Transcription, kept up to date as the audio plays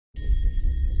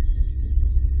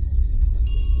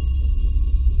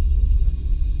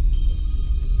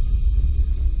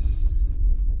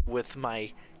with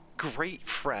my great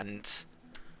friend,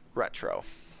 R3tr0.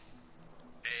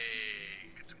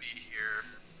 Hey, good to be here.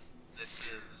 This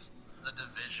is The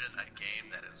Division, a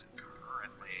game that is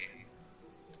currently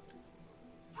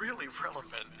really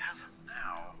relevant as of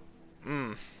now.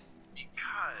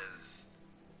 Because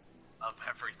of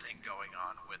everything going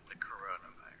on with the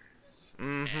coronavirus.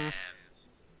 And,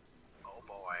 oh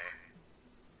boy,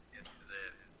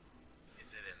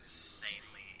 is it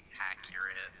insanely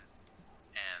accurate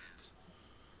and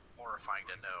horrifying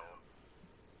to know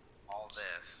all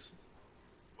this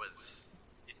was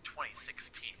in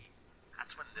 2016.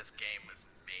 That's when this game was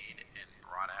made and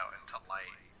brought out into light.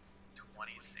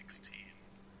 2016.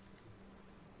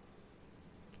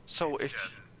 So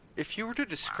It's if you were to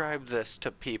describe this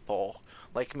to people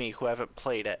like me who haven't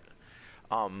played it,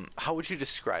 how would you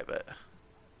describe it?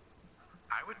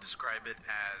 I would describe it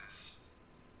as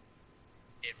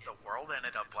if the world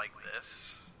ended up like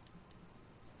this,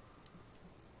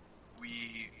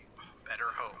 we better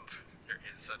hope there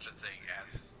is such a thing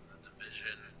as the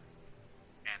Division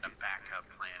and a backup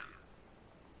plan.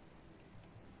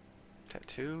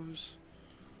 Tattoos?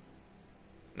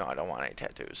 No, I don't want any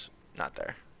tattoos. Not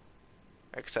there.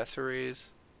 Accessories?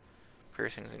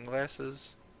 Piercings and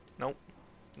glasses? Nope.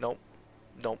 Nope.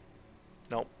 Nope.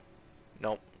 Nope.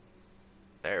 Nope.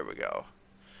 There we go.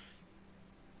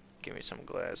 Give me some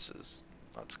glasses.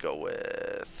 Let's go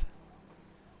with...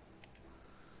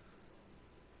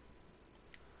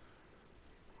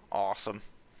 Awesome.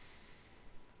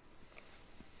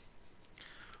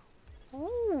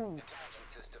 Ooh.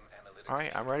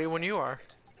 Alright, I'm ready when you are.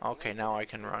 Okay, now I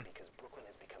can run.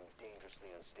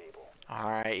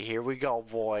 Alright, here we go,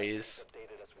 boys.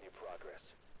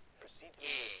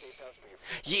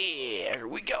 Yeah, here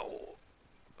we go.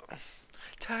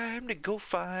 Time to go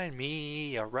find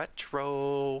me a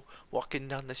R3tr0. Walking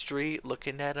down the street,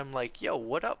 looking at him like, yo,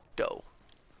 what up, doe?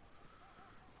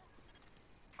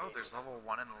 Oh, there's level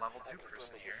 1 and level 2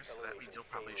 person here, so that means you'll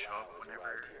probably show up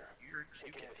whenever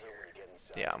you get here.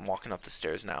 Yeah, I'm walking up the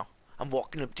stairs now. I'm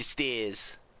walking up the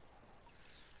stairs.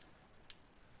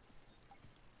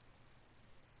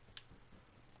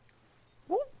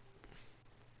 Whoop.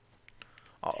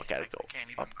 Oh, I gotta go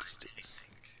up the stairs.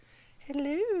 Hello.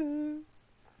 Didn't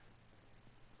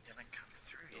come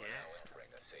through yet. Entering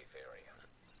a safe area.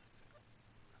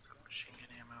 Some machine gun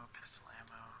ammo, pistol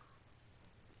ammo.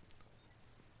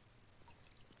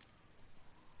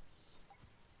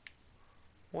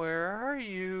 Where are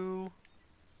you?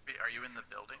 Wait, are you in the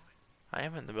building? I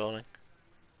am in the building.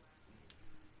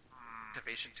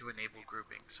 Activation to enable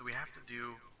grouping. So we have to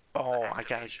do Oh, the I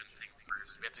gotta... activation thing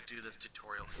first. We have to do this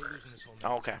tutorial first.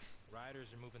 Oh, okay. Riders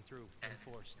are moving through. And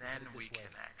Reinforced. then Headed we this way.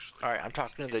 can actually... Alright, I'm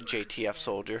talking to the JTF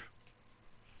soldier.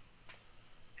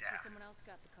 Yeah. So someone else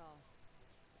got the call.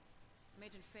 I'm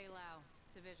Agent Fei Lau,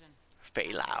 Division.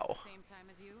 Fei Lau. Same time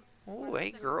as you. Ooh,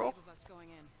 hey girl. Of us going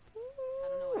in. I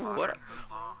don't know What up?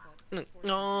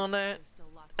 on it?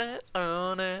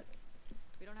 On it.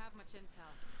 We don't have much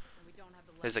intel. And we don't have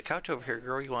the There's a couch over here,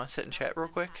 girl. You want to sit and chat real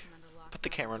quick? Put the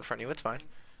camera in front of you. It's fine.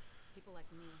 People like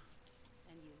me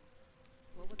and you.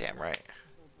 What would Damn you right. like to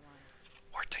hold the line?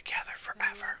 We're together Then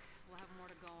forever. We'll have more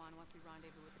to go on once we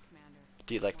rendezvous with the commander.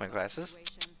 Do you like my More about the glasses?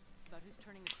 situation, about who's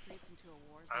turning the streets into a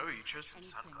war Oh, zone. you chose some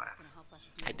Anything that's gonna help us sunglasses.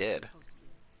 do I what we're did. supposed to do.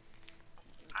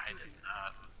 I Excuse did me,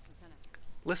 not. Lieutenant.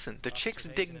 Listen, the Officer chicks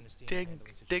Mason and his team are handling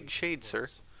dig situation shade, sir.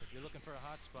 reports. If you're looking for a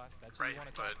hot spot, that's who Right, you want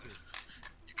to but talk to.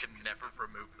 you can never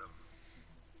remove them.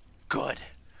 Good.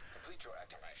 Complete your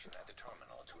activation at the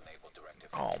terminal to enable directive.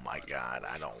 Oh my god,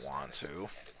 I don't want to.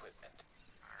 And equipment.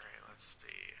 Alright, let's see.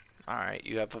 Alright,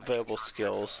 you have available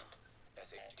skills.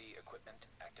 SHD equipment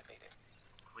activated.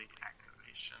 Complete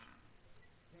activation.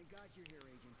 Thank God you're here,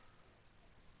 Agent.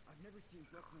 I've never seen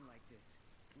Brooklyn like this.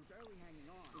 We're barely hanging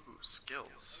on. Ooh,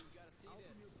 skills. I'll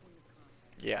be your point of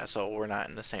contact. Yeah, so we're not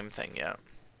in the same thing yet.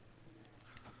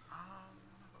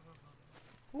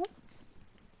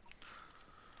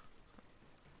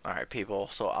 Alright, people,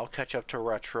 so I'll catch up to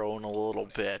R3tr0 in a little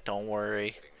bit. Don't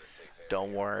worry.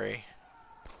 Don't worry.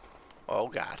 Oh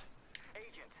god.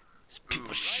 People Ooh,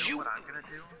 you shoot! know what I'm gonna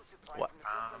do? What?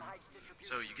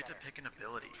 So you get to pick an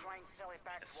ability,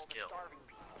 a skill.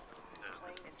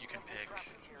 You can pick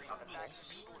a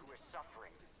pulse,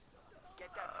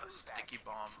 a sticky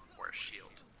bomb, or a shield.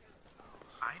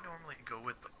 I normally go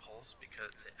with the pulse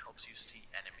because it helps you see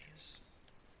enemies.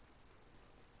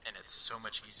 And it's so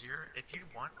much easier. If you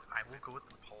want, I will go with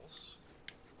the pulse.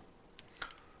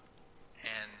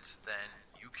 And then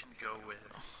you can go with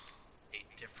a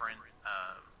different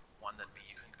one than me.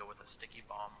 You can go with a sticky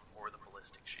bomb or the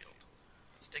ballistic shield.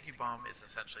 Sticky bomb is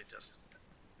essentially just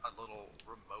a little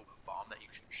remote bomb that you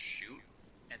can shoot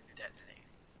and detonate.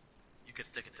 You could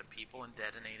stick it to people and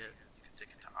detonate it. You could stick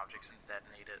it to objects and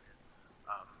detonate it.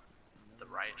 The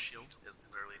riot shield is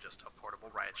literally just a portable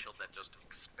riot shield that just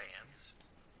expands,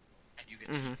 and you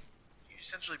get to, you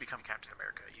essentially become Captain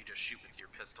America. You just shoot with your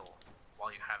pistol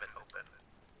while you have it open.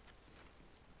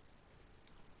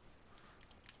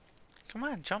 Come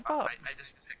on, jump up. I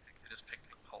just picked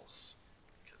the pulse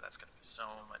because that's gonna be so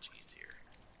much easier.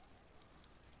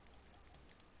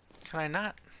 Can I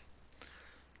not?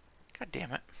 God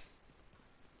damn it.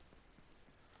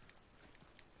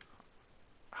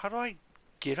 How do I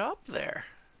get up there?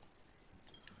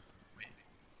 Wait,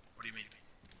 what do you mean?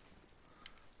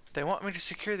 They want me to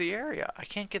secure the area. I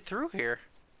can't get through here.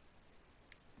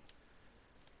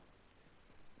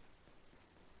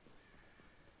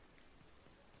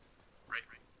 Right.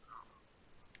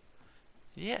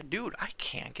 Yeah, dude, I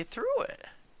can't get through it.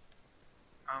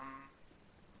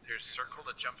 There's circle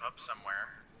to jump up somewhere.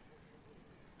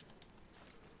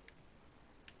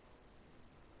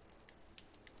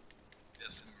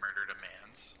 This murder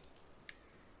demands.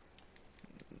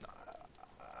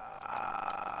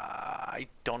 I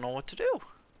don't know what to do.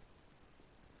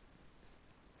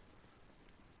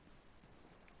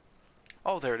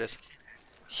 Oh, there it is.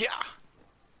 Yeah.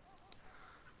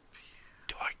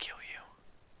 Do I kill you?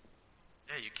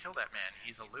 Yeah, you kill that man.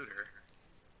 He's a looter.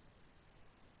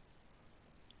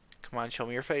 Come on, show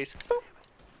me your face. Boop.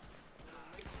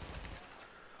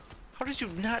 How did you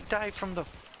not die from the...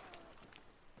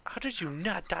 How did you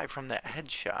not die from that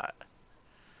headshot?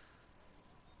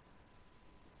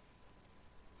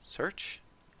 Search?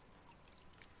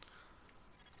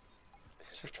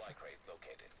 This is supply crate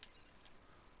located.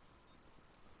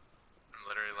 I'm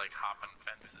literally like hopping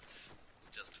fences to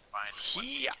just find one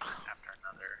Yeah. after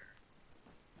another.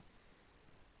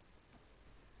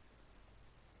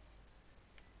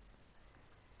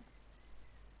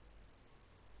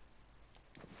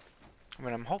 I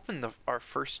mean, I'm hoping our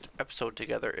first episode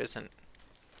together isn't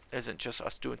just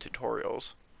us doing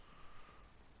tutorials.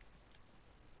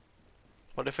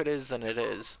 But if it is, then it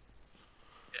is.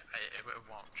 Yeah, it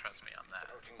won't trust me on that.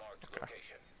 Approaching marked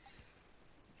location.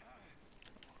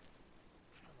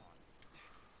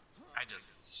 I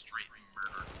just straight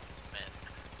murdered this man.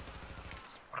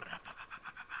 Just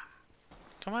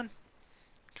Come on.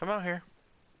 Come out here.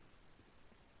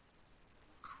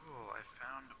 cool, I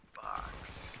found a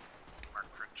box.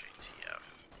 Marked for JTF.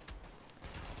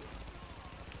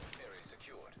 Area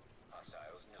secured.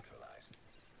 Hostiles neutralized.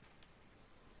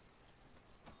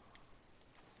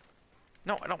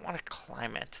 No, I don't want to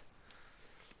climb it.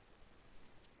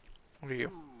 What are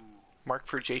you? Mark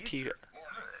for JT.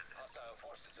 Hostile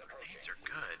forces approaching. Grenades are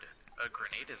good. A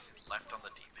grenade is left on the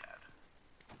D-pad.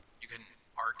 You can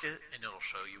arc it and it'll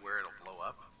show you where it'll blow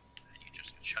up, and you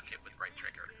just chuck it with right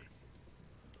trigger.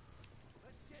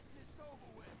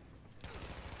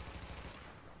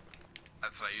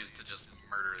 That's what I used to just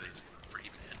murder these 3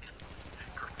 men.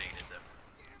 Grenaded them.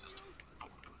 Just.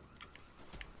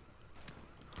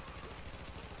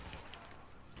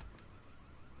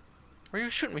 Where are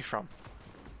you shooting me from?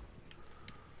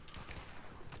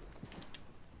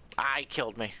 I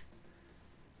killed me.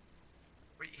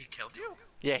 Wait, he killed you?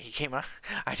 Yeah, he came out.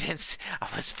 I didn't. I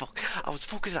was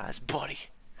focused on his buddy.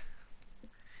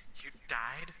 You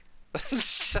died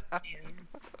in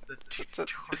the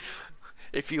tutorial?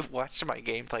 If you watch my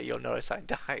gameplay, you'll notice I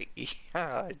die.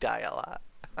 I die a lot.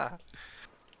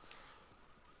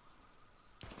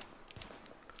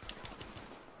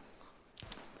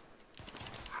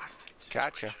 Hostage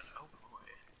Gotcha. situation. Oh boy.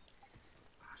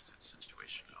 Hostage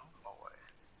situation. Oh boy.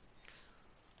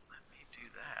 Let me do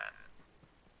that.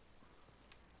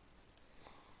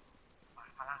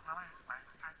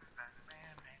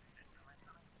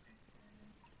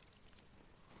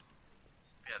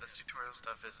 Yeah, this tutorial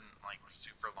stuff isn't like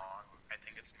super long. I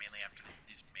think it's mainly after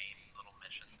these main little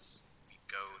missions. We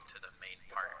go to the main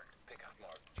part. Pickup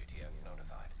marked. GTF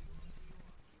notified.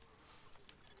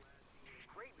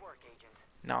 Great work, Agent.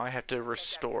 Now I have to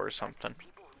restore something.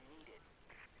 People who need it.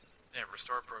 Yeah,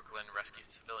 restore Brooklyn, rescue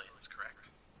civilians,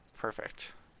 correct?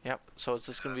 Perfect. Yep. So is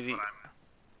this gonna be That's the? what I'm.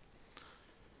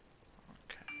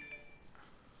 Okay.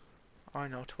 Oh, I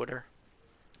know Twitter.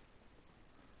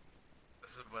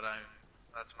 This is what I'm.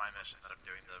 That's my mission that I'm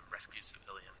doing, the rescue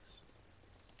civilians.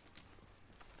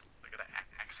 I gotta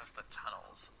access the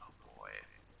tunnels. Oh boy.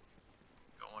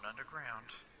 Going underground.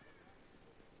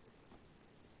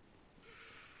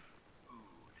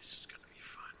 Ooh, this is gonna be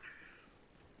fun.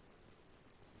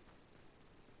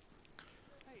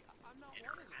 Hey, I'm not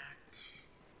one of them. Interact.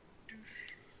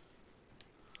 Douche.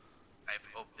 I've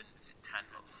opened the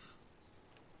tunnels.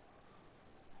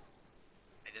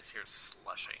 just hear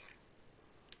slushing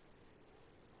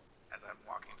as I'm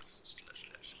walking. Slush, slush,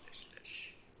 slush,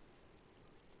 slush.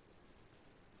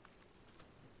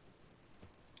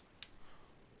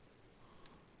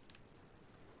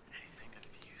 Anything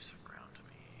of use around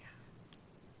me?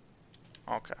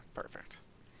 Okay, perfect.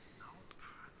 Nope,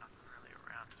 nothing really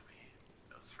around me.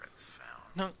 No threats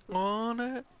found. Not on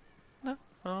it. Not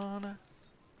on it.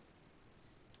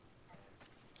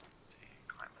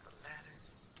 Climb the ladder.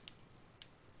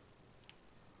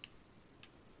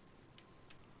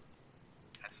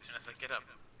 As soon as I get up,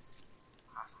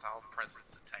 hostile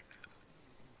presence detected.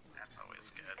 That's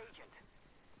always good. Agent,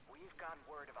 we've gotten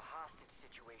word of a hostage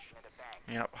situation at a bank.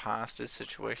 Yep, hostage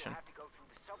situation. You'll have to go through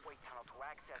the subway tunnel to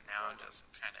access And now I'm the building. just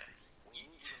kind of We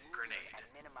need yeet to move grenade. and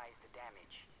minimize the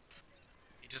damage.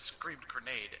 He just screamed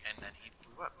grenade and then he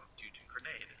blew up due to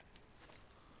grenade.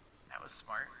 That was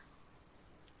smart.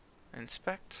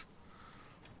 Inspect.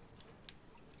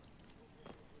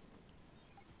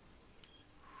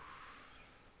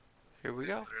 Here we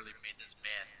go. Literally made this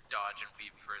man dodge and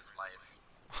weave for his life.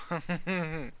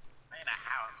 In a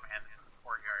house, man. This is a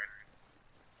courtyard.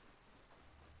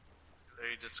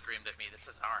 Literally just screamed at me, "This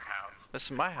is our house." This is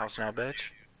It's a my house now, courtyard, bitch.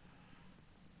 dude.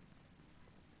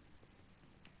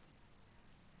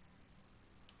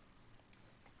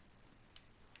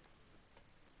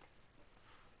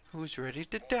 Who's ready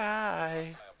to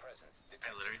die? Hostile presence I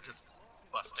detected. literally just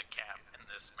bust a cap in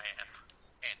this man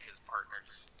and his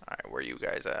partners. Alright, where you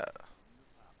guys at?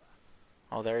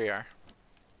 Oh, there you are.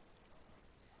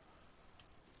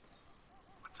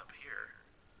 What's up here?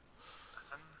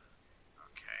 Nothing?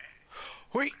 Okay.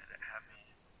 Wait! Trying to have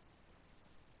me.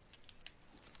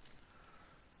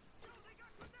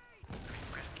 Let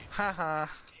me rescue these Haha.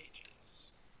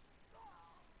 hostages.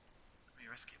 Let me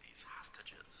rescue these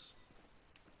hostages.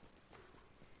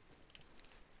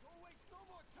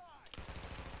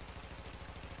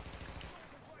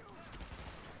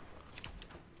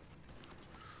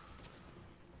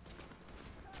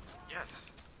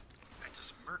 Yes, I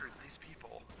just murdered these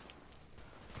people.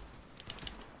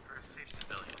 You're a safe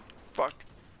civilian. Fuck.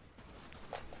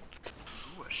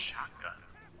 Ooh, a shotgun.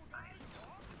 Nice.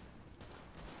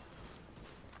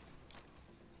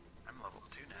 I'm level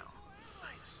 2 now.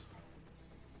 Nice.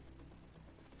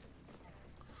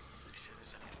 Let me see if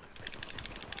there's any loot I can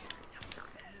take. Yes, there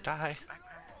is. Die. Backpack.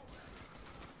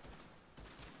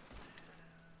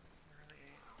 Really?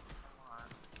 Hold on.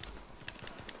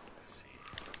 Let's see.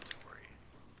 Inventory.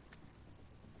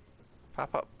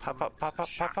 Pop up, pop up, pop up,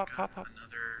 pop up, pop up.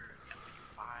 Another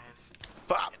MP5.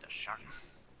 Bop! And a shotgun.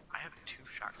 I have 2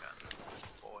 shotguns.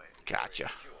 Boy. Gotcha.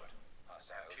 Secured. I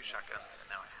Hostile have 2 shotguns, and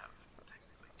now I have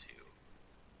technically 2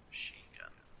 machine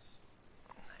guns.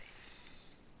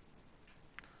 Nice.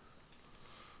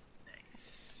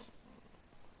 Nice.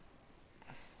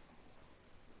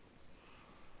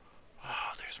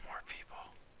 Oh, there's more people.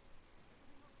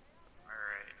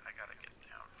 Alright, I gotta get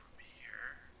down from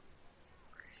here.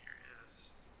 Where here is.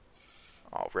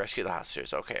 Oh, rescue the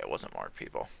hostages. Okay, it wasn't more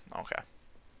people. Okay.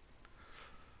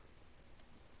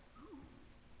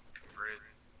 Converted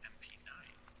MP9.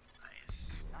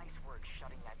 Nice. Nice work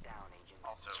shutting that down, Agent.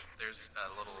 Also, there's a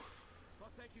little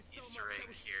Easter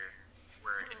egg here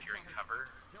where if you're in cover,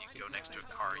 you can go next to a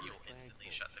car, you'll instantly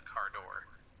shut the car door.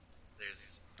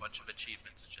 There's a bunch of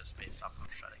achievements just based off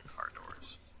of shutting car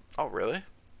doors. Oh, really?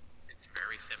 It's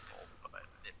very simple, but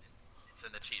it's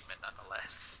an achievement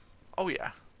nonetheless. Oh,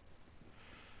 yeah.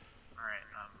 Alright,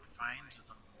 find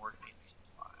the morphine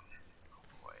supply. Oh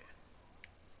boy.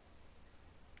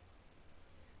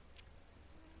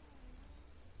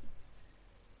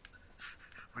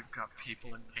 We've got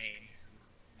people in pain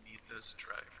who need those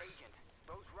drugs. Agent,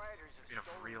 those rioters We have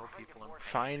stolen real a crate people of in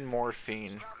morphine. Find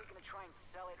morphine. Probably gonna try and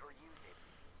sell it or use it.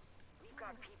 We've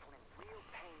got people in real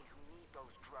pain who need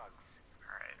those drugs.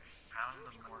 Alright, found You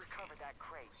the can morphine. recover that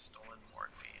crate. Stolen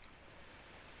morphine.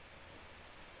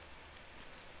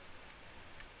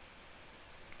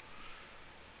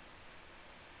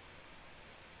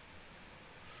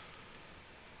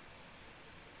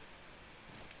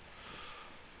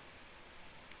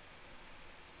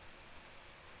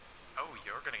 Oh,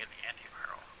 you're gonna get the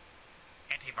antiviral.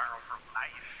 Antiviral for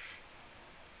life.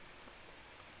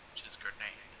 Which is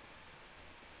grenade.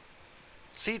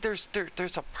 See,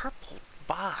 there's a purple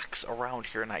box around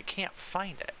here, and I can't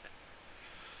find it.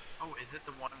 Oh, is it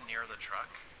the one near the truck?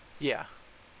 Yeah.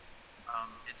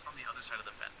 It's on the other side of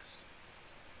the fence.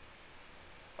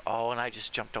 Oh, and I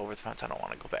just jumped over the fence. I don't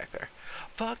want to go back there.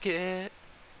 Fuck it.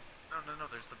 No,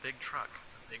 there's the big truck.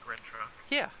 The big red truck.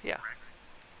 Yeah, yeah, Correct?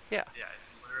 yeah. Yeah, it's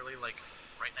literally like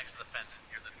right next to the fence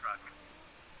near the truck.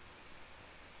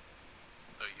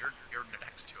 So you're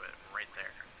next to it, right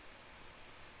there.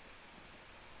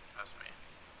 Trust me.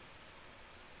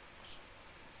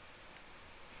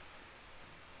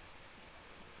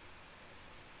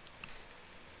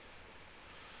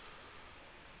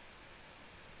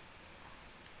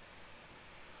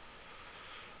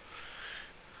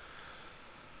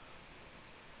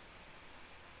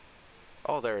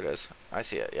 Oh, there it is. I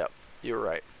see it. Yep. You were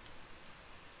right.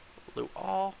 Loot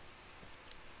all.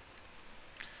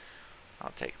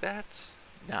 I'll take that.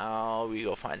 Now we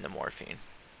go find the morphine.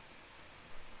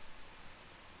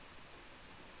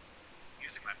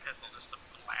 Using my pistol just to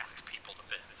blast people to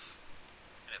bits.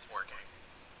 And it's working.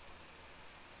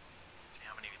 See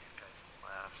how many of these guys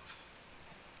are left.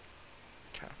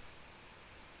 Okay.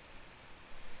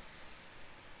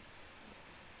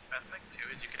 Best thing too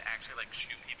is you could actually like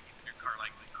shoot people through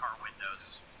car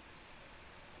windows.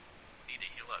 Need to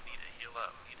heal up, need to heal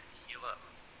up, need to heal up.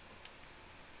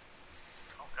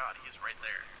 Oh god, he's right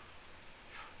there.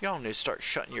 Y'all need to start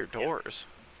shutting your doors.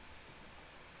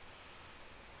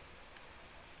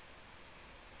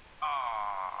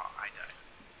 Oh, I died.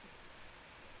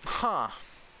 Huh.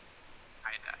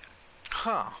 I died.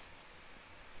 Huh.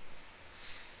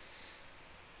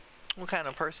 What kind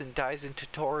of person dies in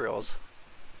tutorials?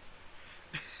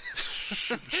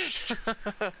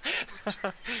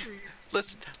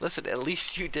 Listen, at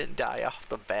least you didn't die off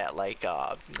the bat like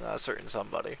a certain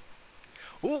somebody.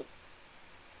 Ooh!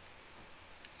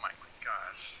 My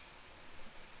gosh.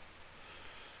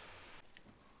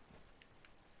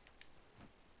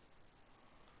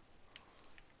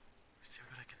 Let's see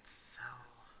what I can sell.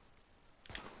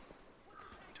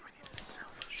 Do I need to sell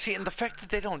a See, and the fact that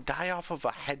they don't die off of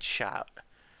a headshot.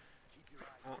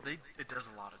 Well, it does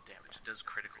a lot of damage. It does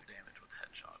critical damage with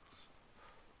headshots.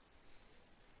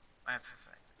 That's the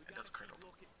thing. It does critical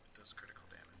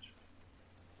damage.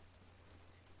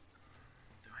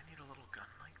 Do I need a little gun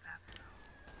like that though?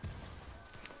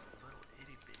 It's a little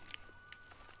itty bitty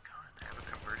gun. I have a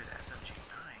converted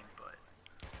SMG9, but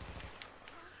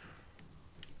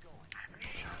I haven't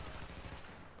shot it.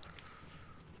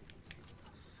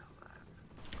 Let's sell that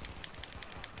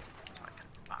so I can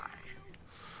buy.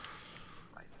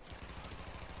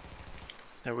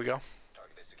 There we go.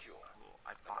 Target is secure. Cool.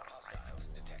 I bought a rifle Hostiles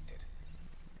detected.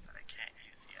 that I can't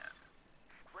use yet.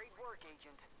 Great work,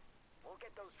 Agent. We'll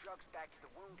get those drugs back to the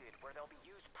wounded where they'll be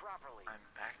used properly. I'm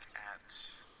back at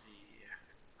the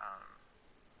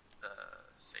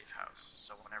safe house.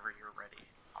 So whenever you're ready,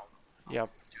 I'll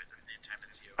Yep. do it at the same time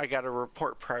as you. I gotta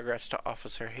report progress to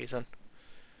Officer Hazen.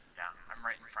 Yeah, I'm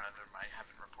right in front of him. I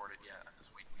haven't reported yet. I'm just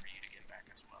waiting for you to get back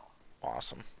as well.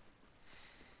 Awesome.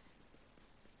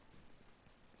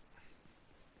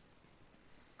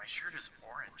 My shirt is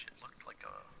orange. It looked like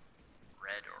a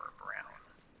red or a brown.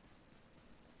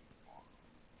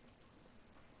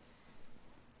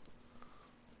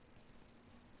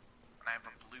 And I have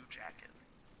a blue jacket.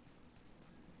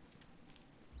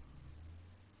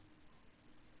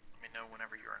 Let me know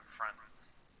whenever you're in front.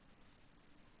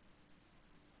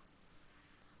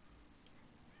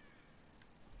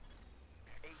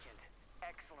 Agent,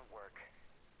 excellent work.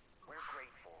 We're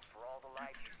grateful for all the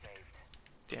lives you saved.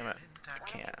 Damn it. Why don't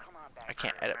you Can't. come on back I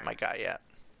can't here, edit my guy yet.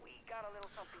 We got a little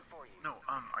something for you. No,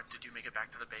 did you make it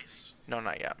back to the base? No,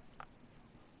 not yet.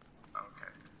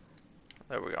 Okay.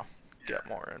 There we go. Get Yeah.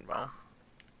 more info.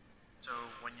 So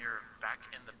when you're back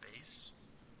in the base,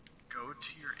 go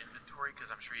to your inventory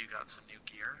because I'm sure you got some new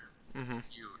gear. Mm-hmm.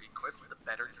 You equip the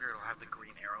better gear; it'll have the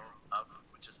green arrow up,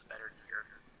 which is the better gear.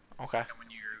 Okay. And when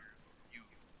you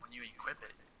equip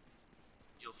it,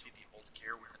 you'll see the old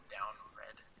gear with a down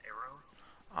red arrow.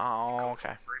 Oh, Go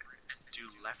okay. over it and do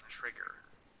left trigger.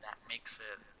 That makes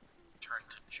it turn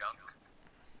to junk.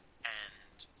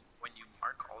 And when you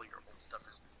mark all your old stuff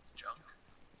as junk,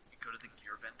 you go to the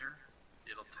gear vendor.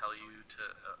 It'll tell you to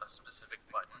a specific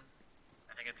button.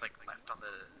 I think it's like left on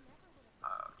the.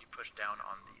 You push down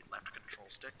on the left control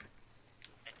stick,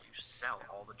 and you sell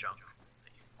all the junk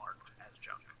that you marked as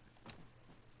junk.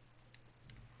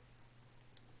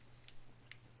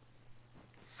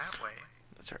 That way,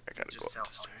 That's right. I gotta just go sell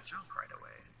up the all your stairs. junk right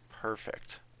away.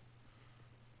 Perfect.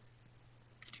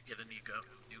 Did you get any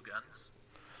new guns?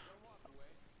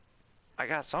 I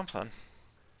got something.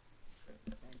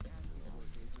 Fantastic work,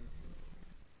 Agent.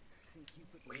 Think you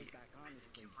put the Wait, lid back I on this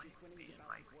think you place might just when be it was in about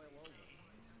my to boil over.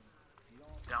 game. We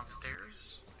all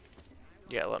Downstairs?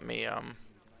 Yeah, let me Might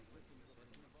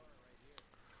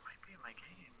be in my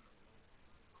game.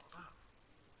 Hold up.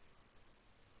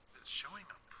 It's showing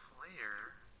a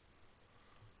player.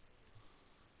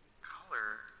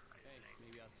 Color, I Hey, think.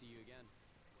 maybe I'll see you again.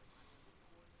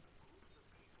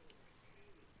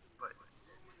 But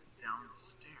it's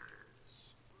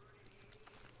downstairs.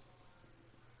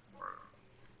 Or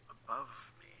above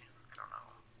me. I don't know.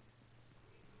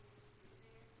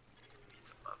 Maybe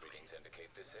it's above me. Readings indicate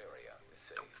this area is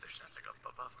safe. Nope, there's nothing up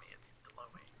above me. It's below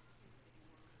me.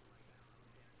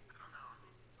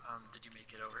 I don't know. Did you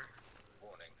make it over?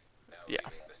 Warning. Now Yeah.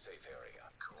 leaving the safe area.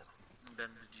 Cool. And then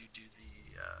did you do the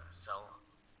cell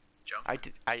jump? I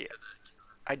did. To the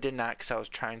I did not, because I was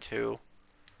trying to.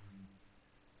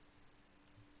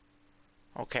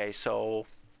 Okay, so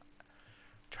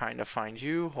trying to find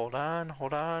you. Hold on,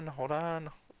 hold on, hold on.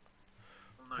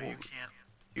 Well, no, you can't.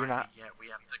 You're find not. it yet. We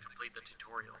have to complete the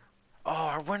tutorial.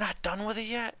 Oh, we're not done with it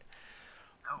yet,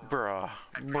 No. bruh,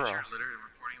 I'm pretty bruh, sure literally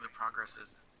reporting the progress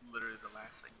is literally the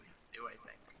last thing we have to do, I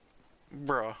think.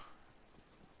 bruh.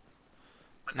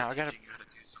 Now I Unless gotta- you gotta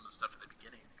do some of the stuff at the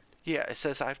beginning. Yeah, it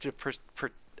says I have to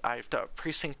I have to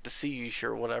precinct the siege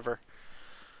or whatever.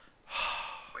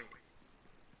 Wait.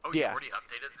 Oh, Yeah. you already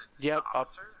updated the Yep,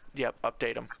 officer? Yep,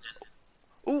 update them. I didn't.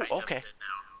 Ooh, I just okay. did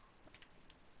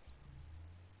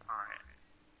now. Alright.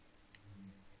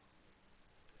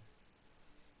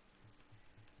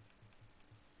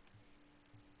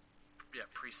 Yeah,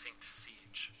 precinct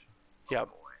siege. Yep. Oh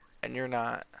boy. And you're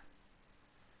not.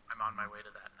 I'm on my way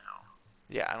to that now.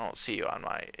 Yeah, I don't see you on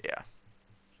my. Yeah.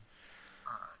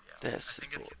 Yeah. This I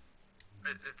think is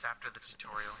it's after the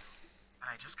tutorial. And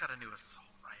I just got a new assault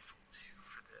rifle too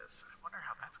for this. I wonder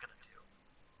how that's gonna do.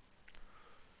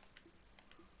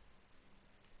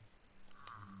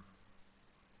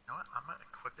 You know what? I'm gonna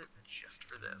equip it just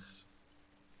for this.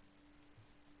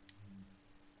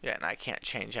 Yeah, and I can't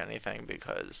change anything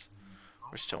because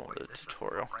we're still in the This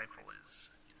tutorial. assault rifle is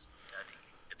nutty.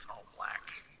 It's all black.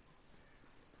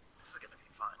 This is gonna be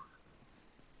fun.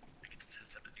 I get to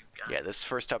test out a new gun. Yeah, this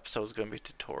first episode is gonna be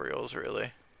tutorials,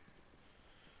 really.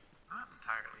 Not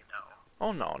entirely, no.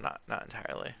 Oh no, not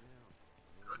entirely.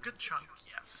 A good chunk,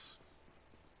 yes.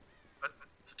 But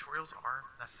tutorials are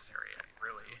necessary,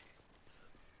 really.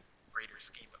 Greater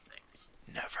scheme of things.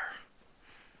 Never.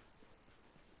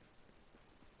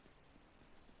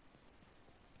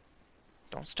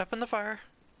 Don't step in the fire.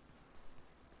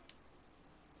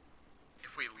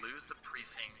 If we lose the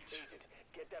precinct, Agent,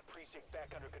 get that precinct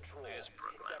back under control. There's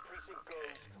Brooklyn. If that precinct Okay.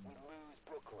 goes, we lose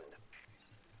Brooklyn.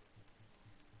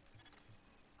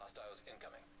 Hostiles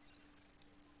incoming.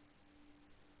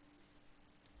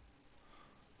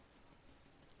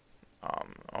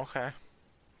 Okay.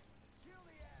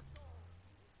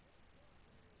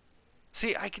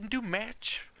 See, I can do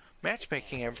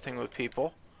matchmaking everything with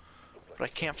people, but I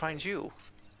can't find you.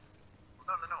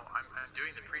 no. I'm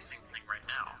doing the precinct thing right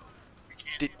now. We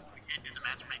can't Did- do the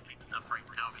matchmaking stuff right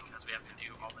now because we have to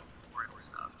do all the tutorial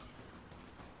stuff.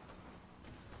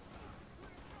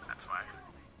 That's why.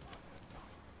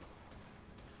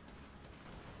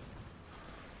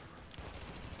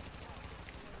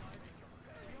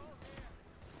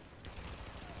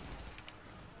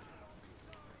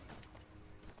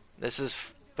 This is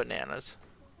bananas.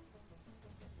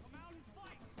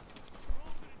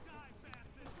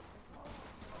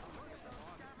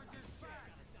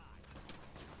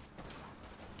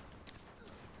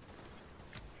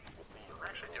 We're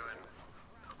actually doing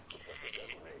okay.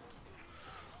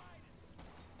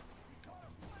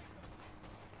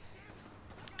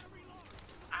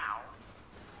 Ow.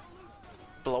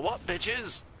 Blow up,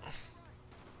 bitches!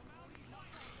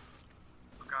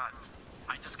 Oh god.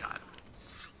 I just got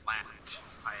slapped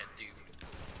by a dude.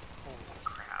 Holy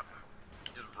crap.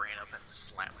 He just ran up and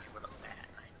slapped me with a bat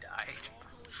and I died.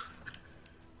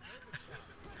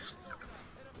 that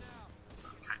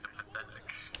was kind of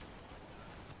pathetic.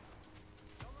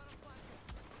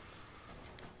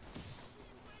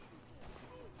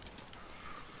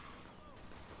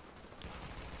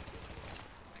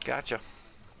 Gotcha.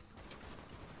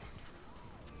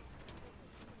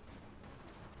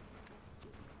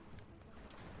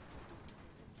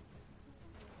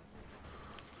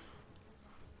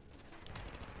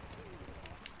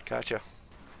 Gotcha.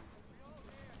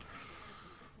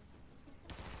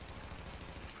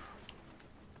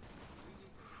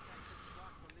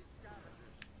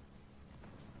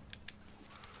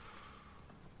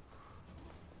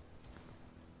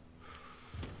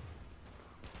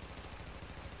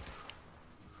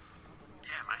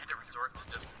 Damn, I had to resort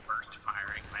to just burst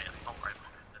firing my assault rifle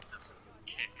because it just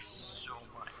kicks so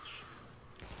much.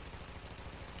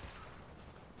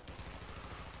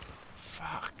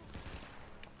 Fuck.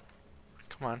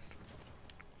 Come on.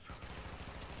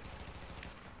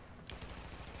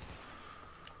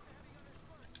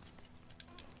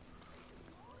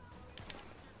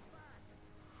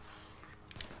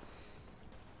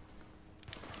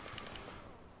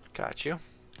 Got you.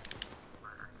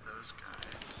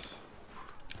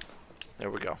 There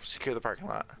we go. Secure the parking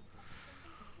lot.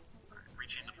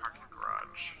 Reaching the parking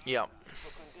garage. Yep.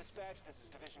 Brooklyn Dispatch, this is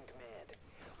Division Command.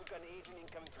 We've got an agent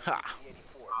incoming from Ha.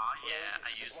 EP84. Aw, yeah, I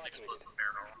used an explosive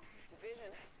barrel. Vision,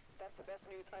 that's the best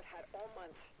news I've had all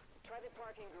month. Try the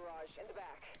parking garage in the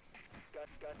back. Got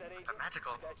that agent?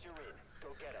 Magical. That's your in.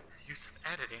 Go get him. Use of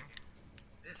editing.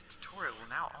 This tutorial will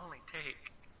now only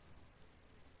take...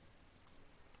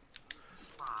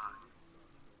 Slot.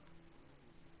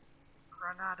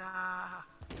 Granada.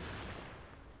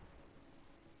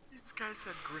 These guys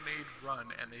said grenade run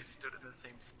and they stood in the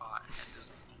same spot and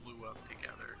just blew up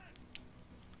together.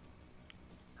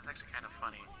 That's actually kind of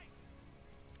funny.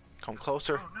 Come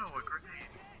closer. Oh no, a grenade.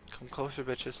 Come closer,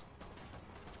 bitches.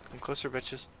 Come closer,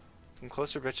 bitches. Come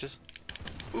closer, bitches.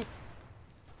 Oop.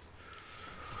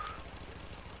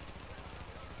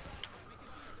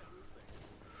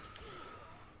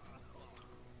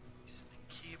 Using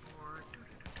the keyboard.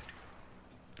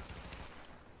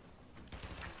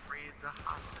 Freed the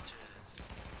hostages.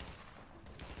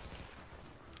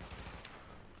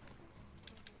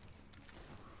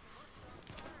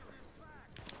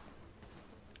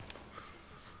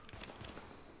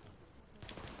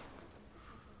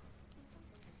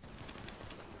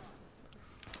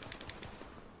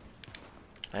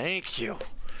 Thank you. Oh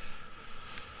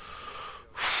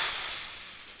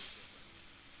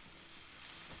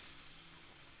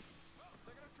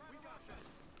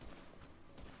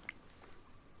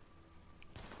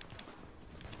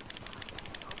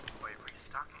boy,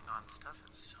 restocking on stuff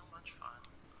is so much fun.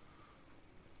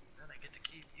 Then I get to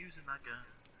keep using my gun.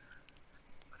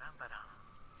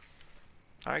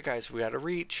 Ba-dum-ba-dum. Alright, guys, we gotta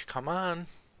reach. Come on.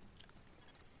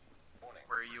 Warning.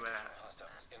 Where are you at?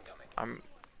 Hostiles incoming. I'm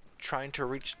trying to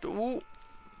reach. Ooh.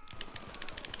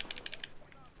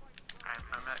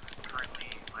 I'm at currently,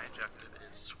 my objective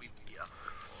is sweep the upper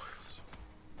floors.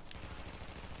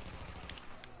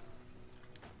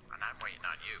 And I'm waiting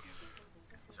on you,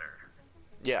 good sir.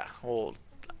 Yeah, well,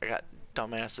 I got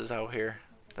dumbasses out here.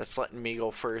 That's letting me go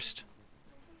first.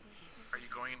 Are you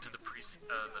going into the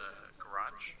the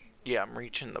garage? Yeah, I'm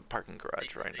reaching the parking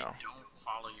garage right now. They don't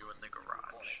follow you in the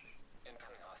garage. Warning.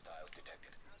 Incoming hostiles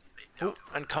detected. They Ooh,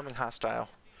 don't. incoming hostile.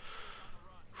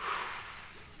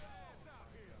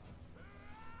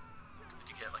 Did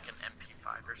you get like an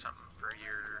MP5 or something for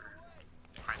your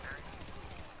primary?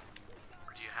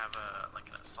 Or do you have a like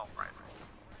an assault rifle?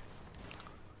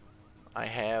 I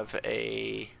have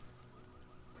a.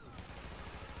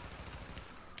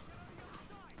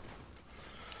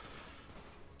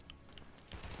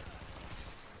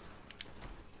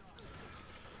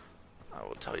 I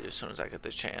will tell you as soon as I get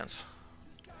the chance.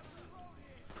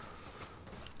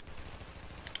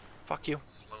 Fuck you.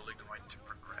 Slowly going to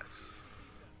progress.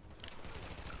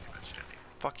 Nothing much to do.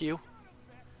 Fuck you.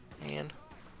 And.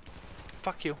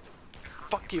 Fuck you.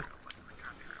 Fuck you. What's in the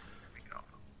copy room? Here we go.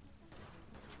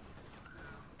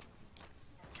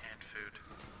 Canned food.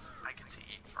 I get to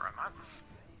eat for a month.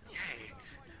 Yay!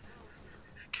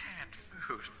 Canned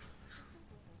food.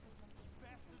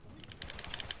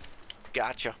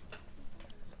 Gotcha.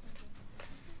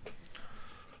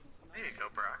 There you go,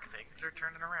 Brock. Things are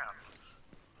turning around.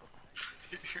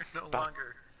 You're no About-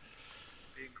 longer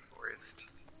being forced.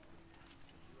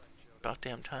 About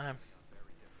damn time.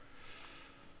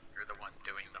 You're the one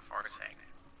doing the forcing.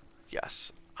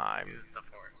 Yes, I'm Use the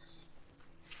force.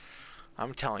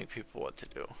 telling people what to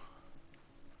do.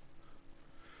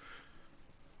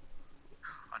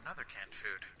 Another canned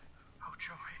food. Oh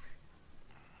joy.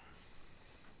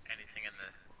 Anything in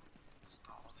the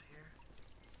stalls here?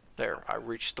 There, I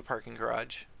reached the parking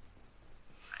garage.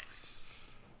 Nice.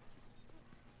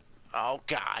 Oh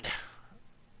god.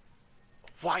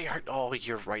 Why are oh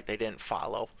you're right, they didn't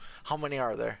follow. How many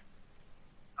are there?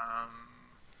 I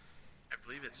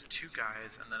believe it's 2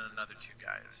 guys and then another 2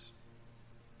 guys.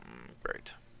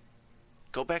 Great.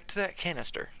 Go back to that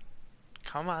canister.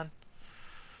 Come on.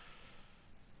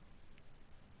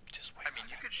 Just wait. I mean,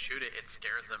 you could shoot it, it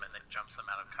scares them and then jumps them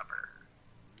out of cover.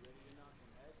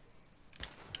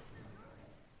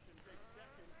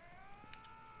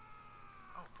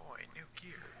 Oh boy, new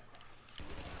gear.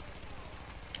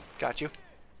 Got you.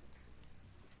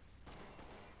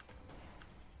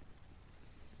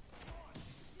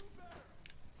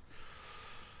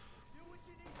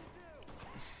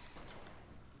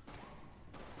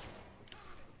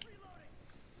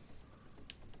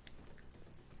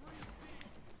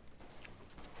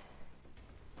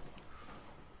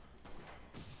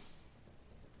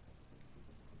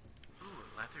 Ooh,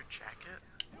 leather jacket.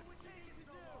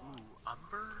 Ooh,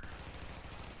 umber.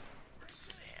 Or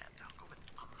sand. I'll go with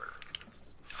umber because it's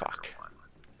the darker Fuck. one.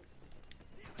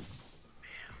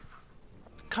 Man.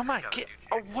 Come on, Got a get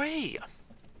new jig. away!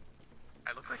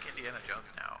 I look like Indiana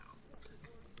Jones now.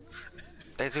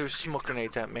 They threw smoke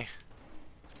grenades at me.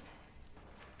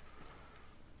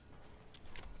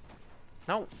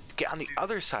 No, get on the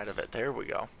other side of it. There we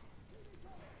go.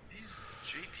 These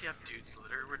JTF dudes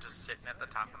literally were just sitting at the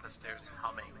top of the stairs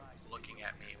humming, looking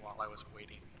at me while I was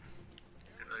waiting.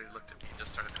 They literally looked at me and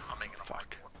just started humming, and I'm Fuck.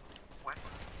 like, what?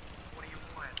 What do you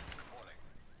want? Warning.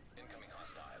 Incoming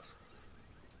hostiles.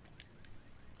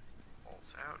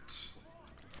 Pulls out.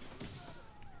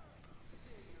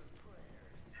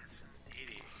 Yes,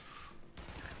 indeedy.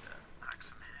 Time to knock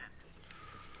some heads.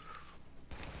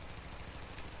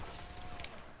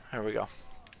 There we go.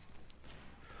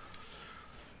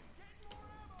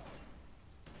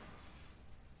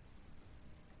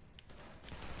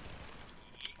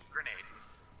 Grenade.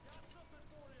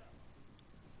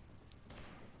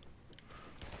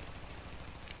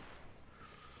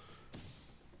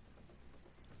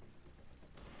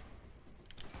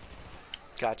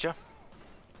 Gotcha.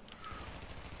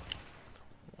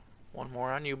 One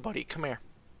more on you, buddy. Come here.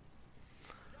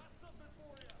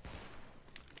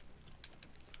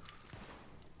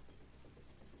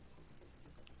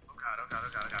 Oh god, oh god,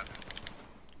 oh god, oh god.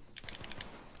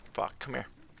 Fuck, come here.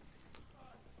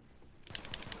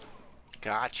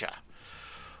 Gotcha.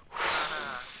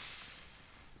 Ah.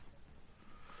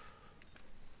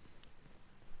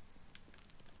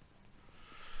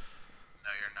 No,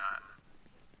 you're not.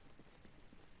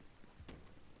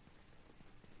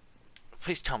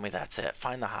 Please tell me that's it.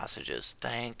 Find the hostages.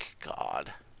 Thank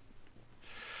God.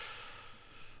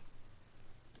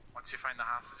 Once you find the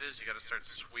hostages, you gotta start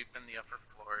sweeping the upper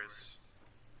floors.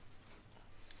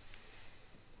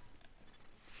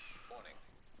 Warning.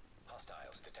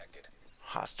 Hostiles detected.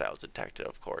 Hostiles detected,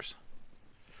 of course.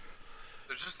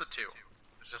 There's just the two.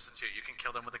 There's just the two. You can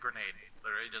kill them with a grenade.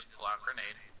 Literally just pull out a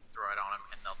grenade, throw it on them,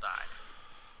 and they'll die.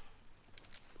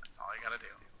 That's all you gotta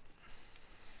do.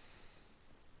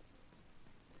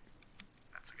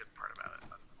 That's a good part about it.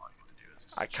 That's all you gotta do is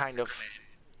just I shoot kind the of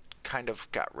grenade.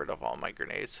 got rid of all my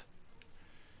grenades.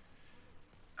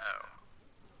 Oh.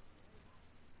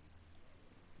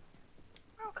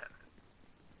 Well then.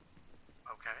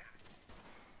 Okay.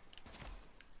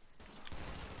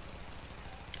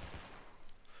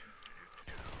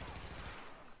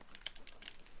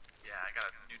 Yeah, I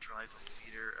gotta neutralize the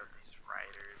leader of these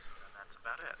riders, and then that's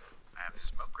about it. I have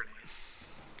smoke grenades.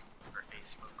 Or a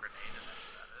smoke grenade, and that's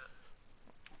about it.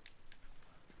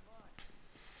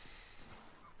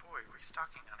 Oh boy,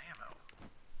 restocking on ammo.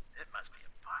 It must be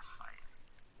a boss fight.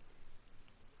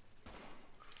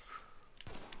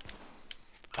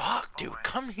 Fuck, dude,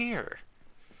 come here.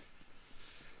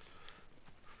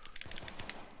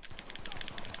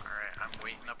 Alright, I'm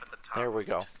waiting up at the top There we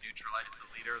go. to neutralize the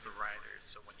leader of the riders,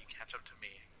 so when you catch up to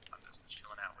me, I'm just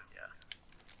chilling out with you.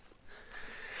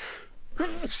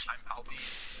 I'll be...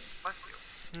 Bless you.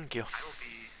 Thank you. I will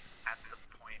be at the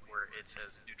point where it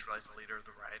says neutralize the leader of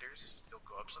the riders. You'll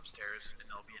go up some stairs, and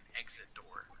there'll be an exit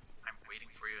door. I'm waiting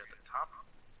for you at the top,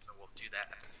 so we'll do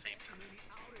that at the same time.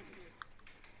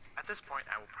 At this point,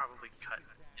 I will probably cut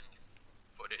in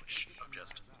footage of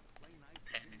just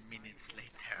 10 minutes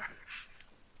later.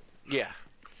 Yeah.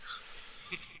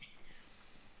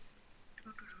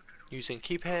 Using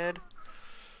keypad.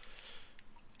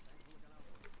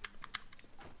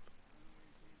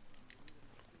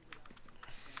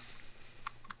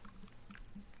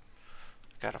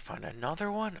 Gotta find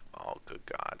another one? Oh, good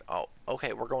God. Oh,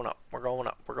 okay, we're going up. We're going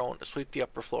up. We're going to sweep the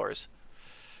upper floors.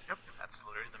 Yep, that's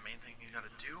literally the main thing you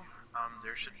gotta do.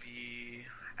 There should be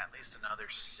at least another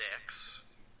 6.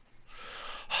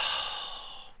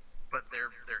 But they're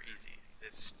easy.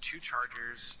 It's 2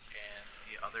 chargers, and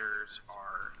the others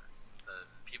are the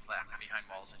people that hide behind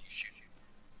walls and you shoot.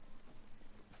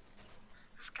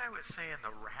 This guy was saying the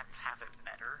rats have it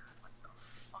better. What the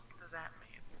fuck does that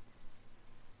mean?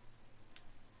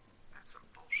 That's some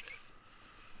bullshit.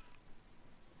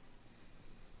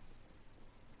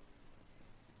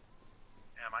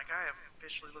 Yeah, my guy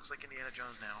officially looks like Indiana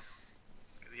Jones now.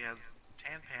 Because he has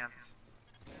tan pants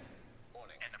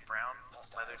Warning. and a brown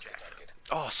leather Hostiles jacket. detected.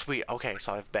 Oh, sweet. Okay,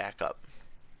 so I have backup.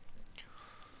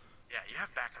 Yeah, you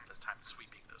have backup this time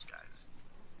sweeping those guys.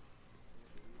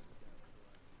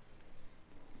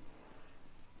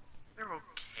 They're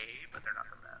okay, but they're not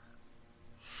the best.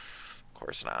 Of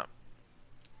course not.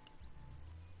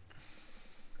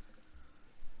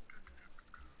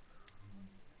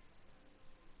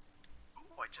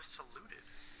 Ooh, I just saluted.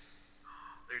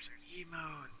 There's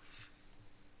emotes.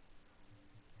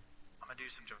 I'm gonna do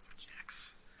some jump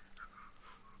jacks.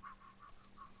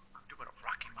 I'm doing a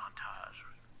Rocky montage.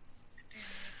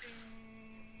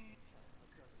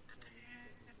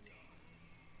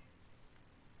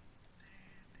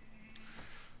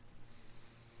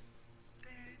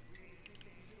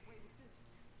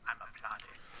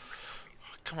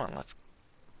 Come on, let's.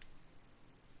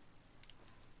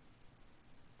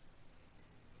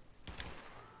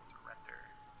 Surrender.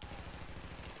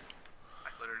 I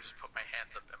literally just put my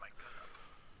hands up and my gun up.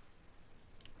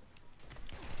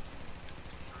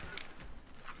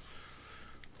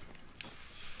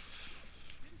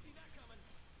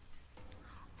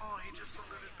 Oh, he just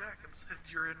saluted back and said,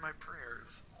 "You're in my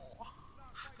prayers." Oh,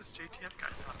 this JTF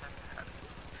guy's not that bad.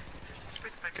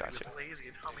 Despite the fact that he was Gotcha. lazy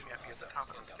and humming at me at the top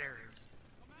of the stairs.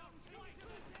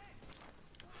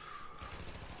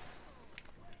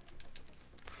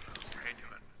 How you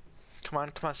doing?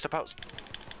 Come on, step out.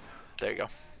 There you go.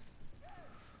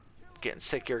 Getting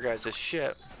sick of your guys'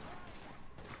 shit.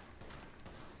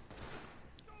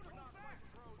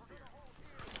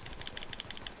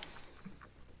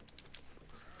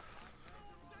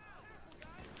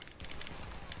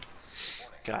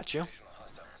 Got you. Additional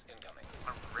hostiles incoming.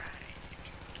 Alright.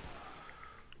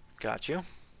 Got you.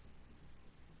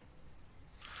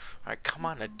 Alright, come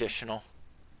on, additional.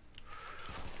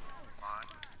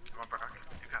 Come on, Brock.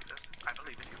 You got this. I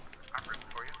believe in you. I'm rooting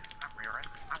for you. I'm rearing.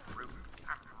 I'm rooting.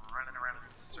 I'm running around in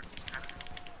circles, kind of.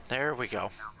 There we go.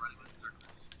 Now I'm running in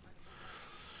circles.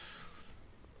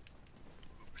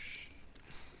 Oops.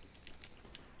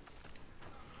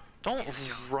 Don't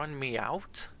run me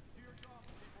out.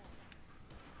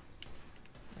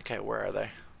 Okay, where are they?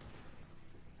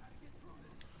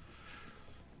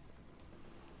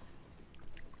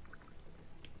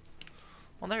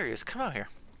 Well, there he is. Come out here.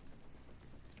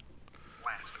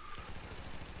 Blast.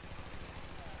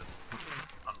 Just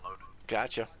unload.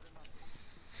 Gotcha.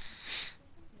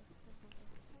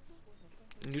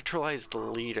 Neutralize the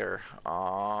leader.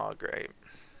 Aw, great.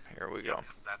 Here we go.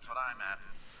 That's what I'm at.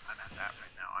 I'm at that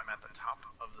right now. I'm at the top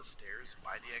of the stairs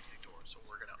by the exit door, so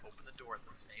we're gonna open the door at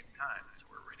the same time, so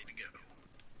we're ready to go.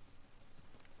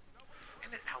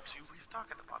 And it helps you restock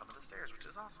at the bottom of the stairs, which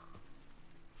is awesome.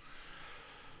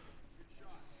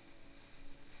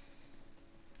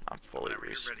 I'm So fully whenever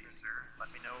you're ready, sir,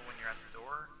 let me know when you're at the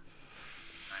door.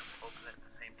 And I will open it at the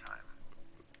same time.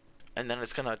 And then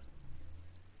it's gonna.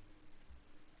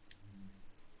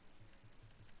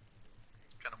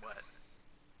 Kind of what?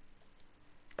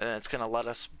 And then it's gonna let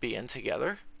us be in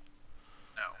together.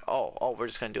 No. Oh, we're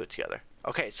just gonna do it together.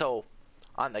 Okay, so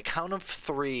on the count of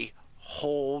 3,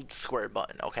 hold square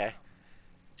button. Okay.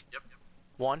 Yep.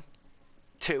 1,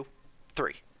 2,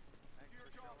 3,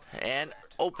 and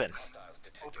open. Hostiles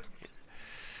detected. Open.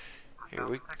 Here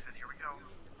we. Detected. Here we go.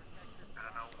 I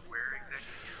don't know where exactly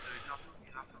he is, so he's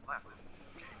off to the left.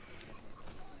 Okay.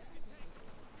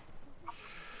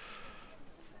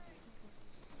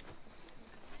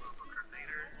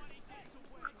 Grenadier.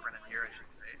 Running here, I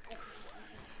should say.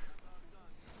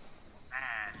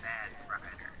 Mad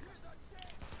Rider.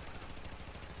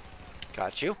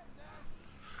 Got you.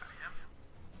 Got him.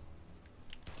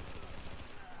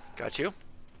 Got you.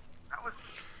 That was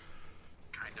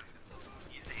kind of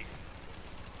easy.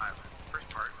 First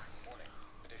part. Warning.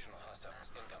 Additional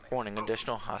hostiles incoming. Warning,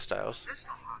 additional hostiles.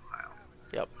 Additional hostiles.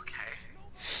 Yep. Okay.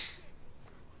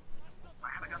 I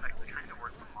have a gun that kind of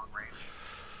works long range.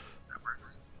 That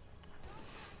works.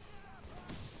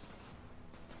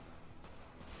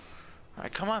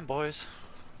 Alright, come on, boys.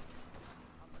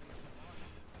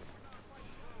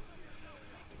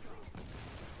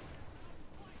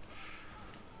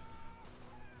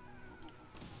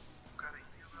 Gotta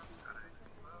heal up, gotta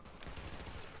heal up.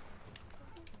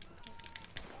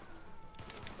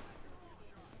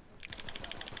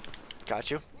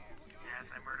 Got you.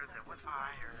 Yes, I murdered them with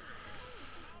fire.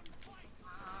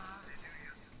 They do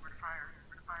you. Where to fire?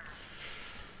 Where to fire?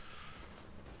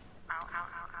 Ow, ow,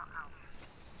 ow, ow, ow.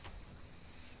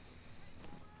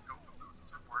 Go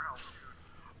somewhere else, dude.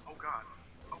 Oh god.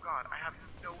 Oh god, I have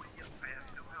no heal. I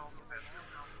have no health. I have no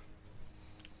health.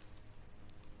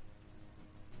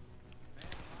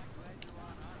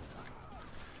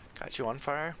 Got you on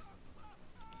fire.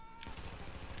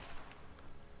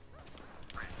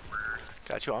 Right, where's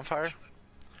Got you on fire.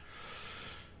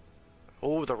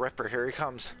 Oh, the Ripper. Here he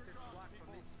comes.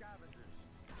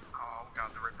 Oh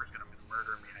god, the Ripper's gonna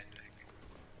murder me, I think.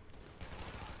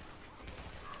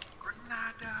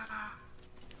 Grenada!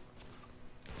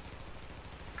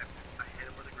 I hit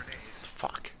him with a grenade.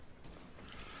 Fuck.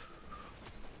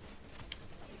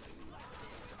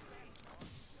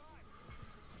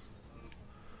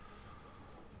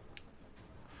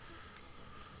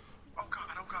 Oh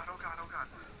god, oh god, oh god, oh god.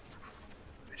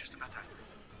 It's just about time.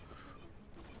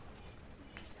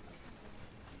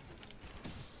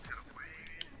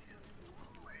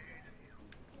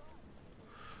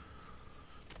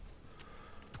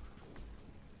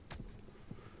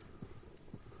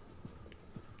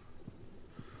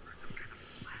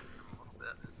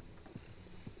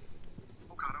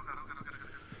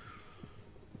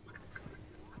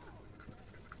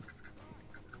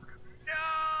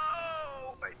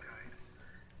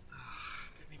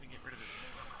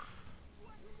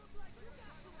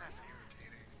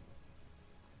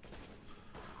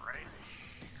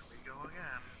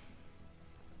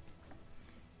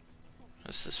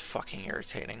 This is fucking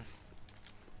irritating.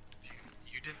 Dude,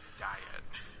 you didn't die yet.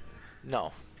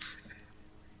 No.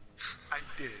 I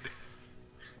did.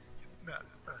 It's not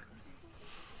fun.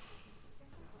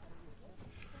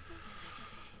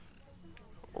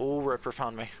 Oh, Ripper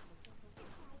found me.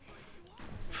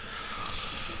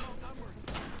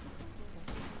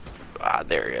 Ah,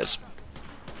 there he is.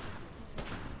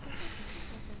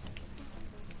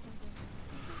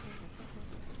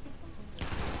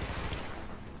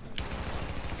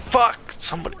 Fuck!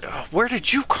 Somebody. Where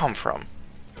did you come from?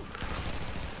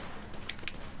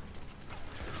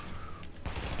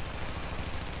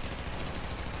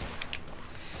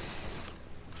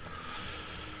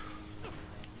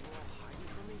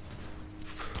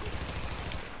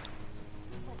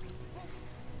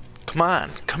 Come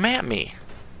on, come at me.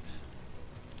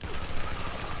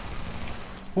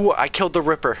 Ooh, I killed the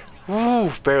Ripper.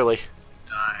 Ooh, barely.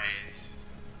 Nice.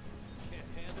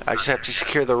 I just have to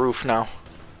secure the roof now.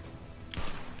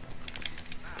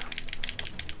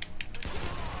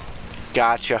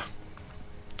 Gotcha.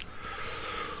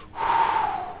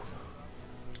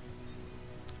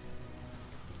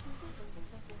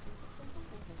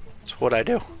 That's what I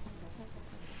do.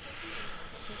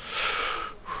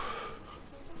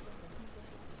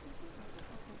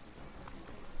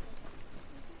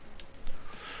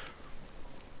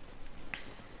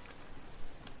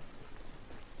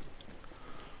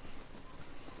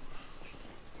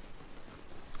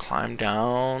 Climb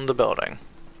down the building.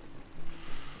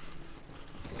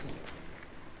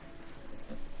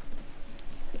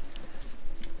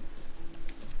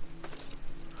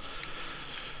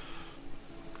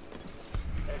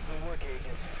 Excellent work,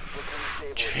 Agent. We're coming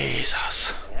stable.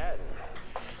 Jesus.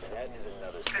 Manhattan is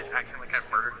another Guys story. acting like I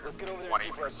murdered Let's get over his there and wife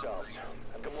keep or ourselves. something.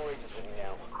 I've got more agents with me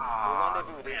now. We'll Aw,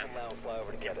 rendezvous with man. Agent Lau and fly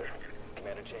over together.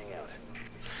 Commander Chang out.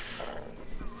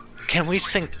 Can we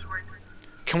sync?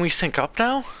 Can we sync up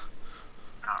now?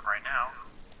 Not right now.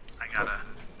 I gotta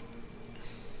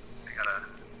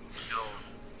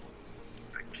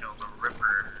kill the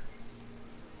Ripper.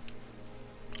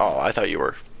 Oh, I thought you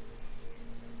were.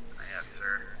 I am,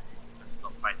 sir. I'm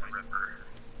still fighting the Ripper.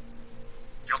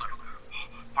 Killed him.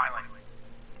 Finally.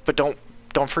 But don't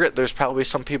forget, there's probably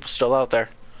some people still out there.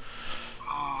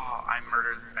 Oh, I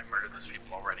murdered those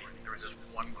people already. There was just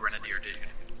one grenadier dude.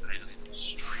 I just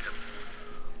straight up.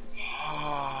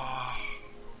 Oh.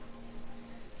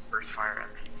 Earthfire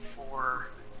MP4.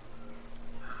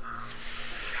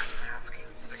 Gas mask.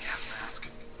 The gas mask.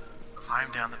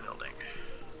 Climb down the building.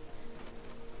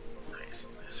 Nice.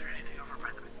 Is there anything over by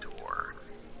the door?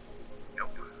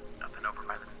 Nope. Nothing over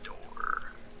by the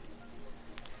door.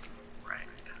 Right.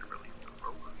 Gotta release the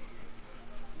rope.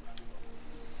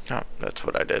 Oh, that's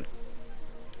what I did.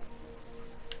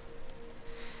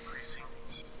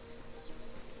 Precinct.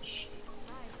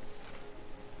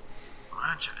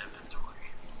 Bunch of inventory.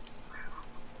 Wow.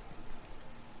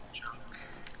 Junk.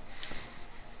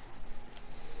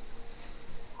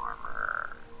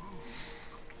 Armor. Ooh.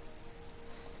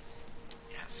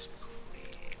 Yes,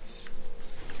 please.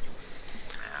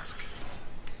 Mask.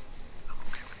 I'm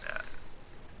okay with that.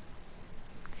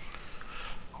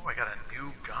 Oh, I got a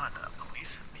new gun, a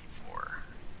police MP4.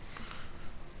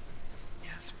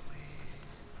 Yes, please.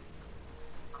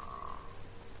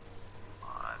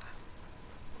 Mod.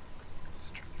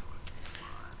 Strength weapon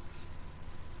mods.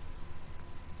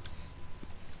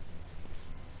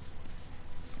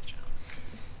 Junk.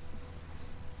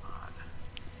 Mod.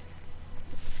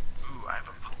 Ooh, I have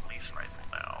a police rifle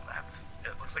now.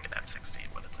 It looks like an M16,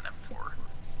 but it's an M4.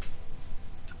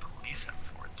 It's a police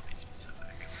M4 to be specific.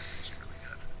 That's actually really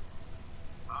good.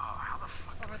 Oh, how the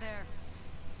fuck? Over there.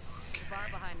 Okay. The bar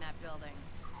behind that building.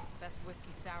 Best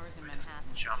whiskey sours in I just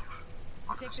Manhattan. jump You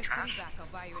onto take this the trash. city back, I'll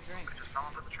buy you a drink. I just fell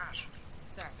into the trash.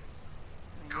 Sorry.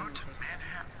 Go to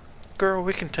Manhattan. Girl,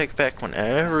 we can take back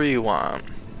whenever you want.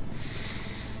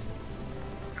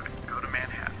 Go to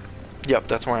Manhattan. Yep,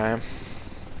 that's where I am.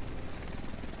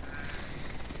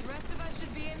 The rest of us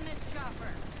should be in this chopper.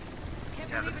 Can't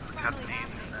Yeah, believe this is it's the finally cutscene,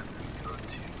 happening. and then we go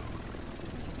to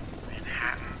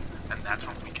Manhattan, and that's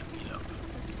when we can meet up.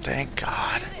 Thank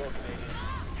God. Do this.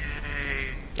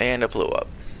 Yay! And it blew up.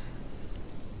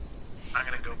 I'm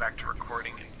gonna go back to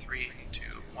recording in 3, 2,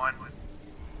 1.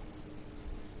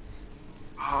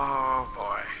 Oh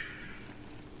boy.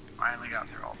 Finally got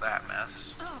through all that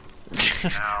mess.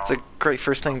 It's a great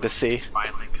first thing to see. It's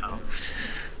finally come.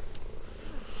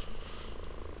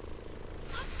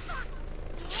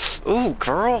 Ooh,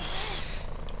 girl.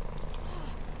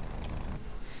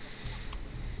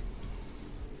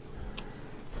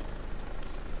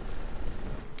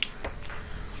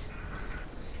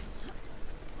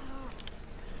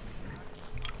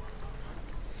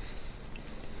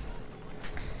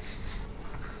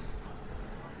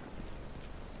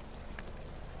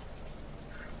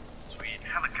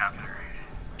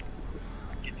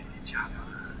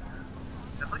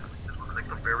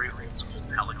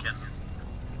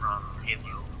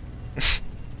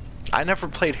 I never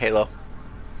played Halo.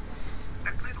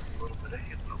 I played a little bit of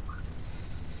Halo, but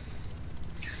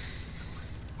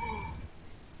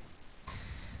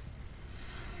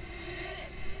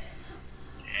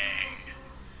dang.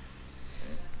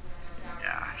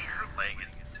 Yeah, your leg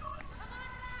is done.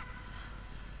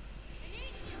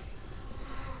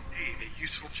 Hey, a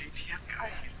useful JTF guy,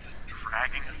 he's just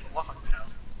dragging us along now.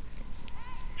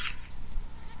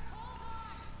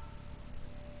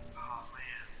 Oh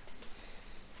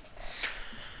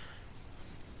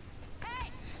man.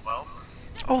 Well,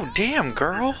 Oh, damn,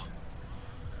 girl.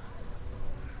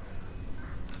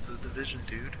 this is the division,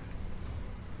 dude.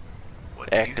 What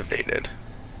do you think? Activated.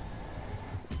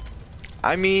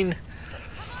 I mean,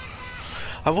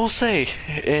 I will say,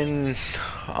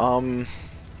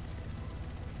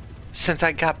 since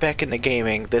I got back into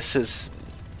gaming, this has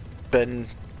been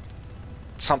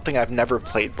something I've never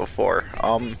played before.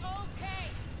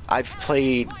 I've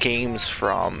played games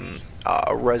from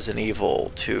Resident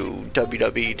Evil to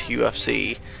WWE to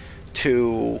UFC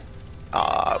to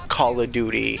Call of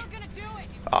Duty,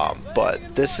 but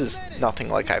this is nothing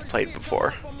like I've played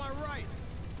before.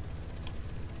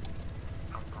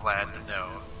 I'm glad to know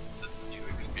it's a new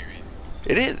experience.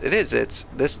 It is. It's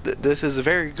this is a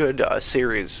very good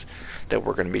series that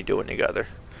we're going to be doing together.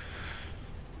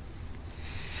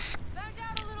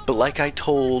 But like I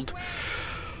told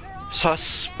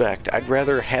Suspect, I'd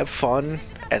rather have fun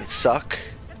and suck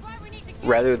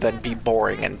rather than be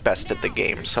boring and best at the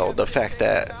game. So the fact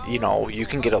that, you know, you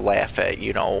can get a laugh at,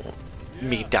 you know,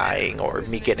 me dying or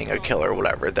me getting a kill or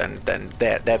whatever, then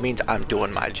that means I'm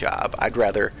doing my job. I'd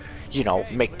rather, you know,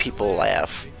 make people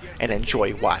laugh and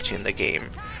enjoy watching the game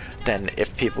than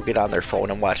if people get on their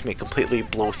phone and watch me completely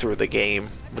blow through the game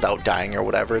without dying or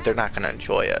whatever. They're not going to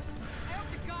enjoy it.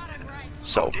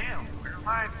 So, Damn, we're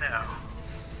live now.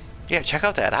 yeah, check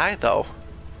out that eye though.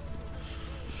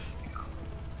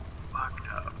 Locked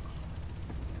up.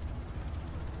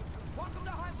 Welcome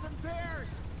to Hudson Piers.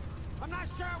 I'm not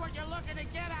sure what you're looking to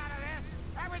get out of this.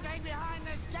 Everything behind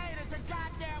this gate is a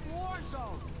goddamn war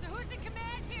zone. So who's in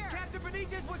command here? Captain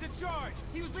Benitez was in charge.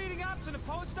 He was leading ops in the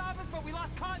post office, but we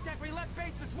lost contact when he left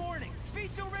base this morning. If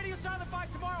he's still radio silent by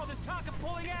tomorrow, there's talk of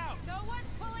pulling out. No one's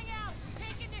pulling out. We're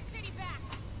taking this city back.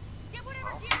 Get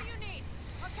whatever gear you need.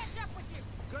 I'll catch up with you.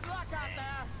 Good luck out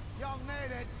there, young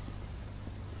native.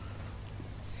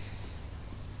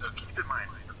 So keep in mind,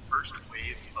 the first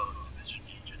wave of division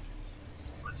agents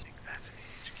was that's an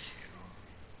HQ.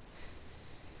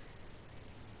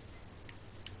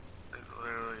 There's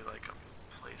literally like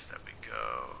a place that we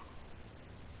go.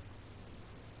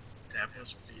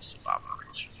 Establish base of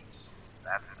operations.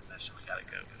 That's the mission we gotta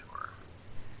go for.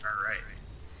 Alright.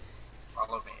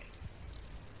 Follow me.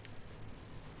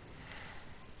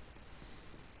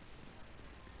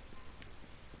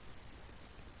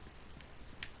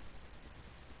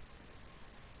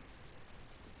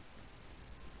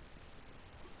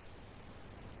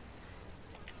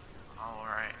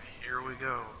 Alright, here we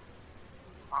go.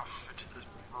 Off into this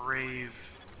brave,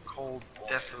 cold,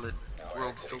 desolate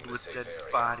world filled with dead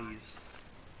bodies.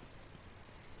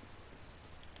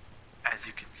 As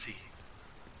you can see,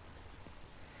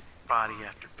 body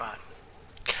after body.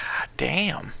 God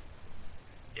damn.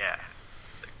 Yeah,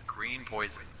 the green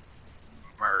poison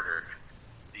murdered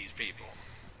these people.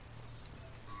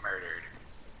 Murdered.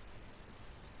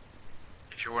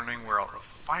 If you're wondering where all the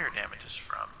fire damage is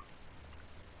from,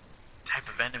 type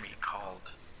of enemy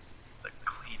called the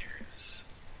Cleaners.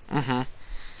 Mm-hmm.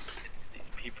 It's these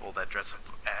people that dress up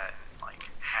at like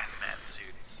hazmat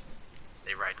suits.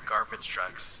 They ride garbage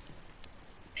trucks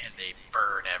and they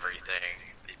burn everything.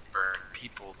 They burn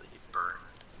people, they burn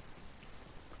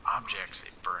objects, they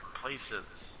burn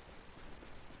places.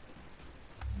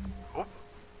 Oh,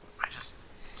 I just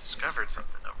discovered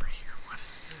something over here. What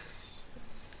is this?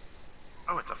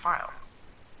 Oh, it's a file.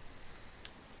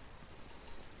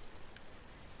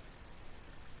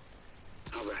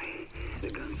 Alright, the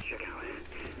guns check out.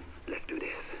 Let's do this.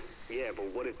 Yeah, but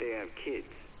what if they have kids?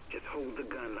 Just hold the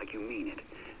gun like you mean it.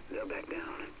 They'll back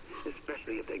down.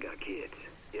 Especially if they got kids.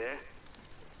 Yeah?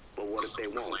 But what if they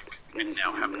won't? Click, Then and it's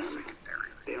now on have a them. secondary.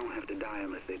 They don't have to die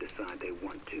unless they decide they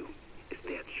want to. It's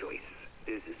their choice.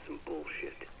 This is some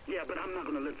bullshit. Yeah, but I'm not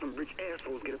gonna let some rich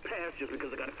assholes get a pass just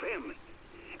because I got a family.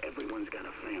 Everyone's got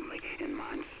a family, and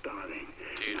mine's starving.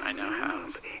 Dude, I now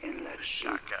have a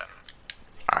shotgun.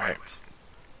 Alright.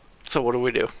 So what do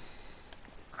we do?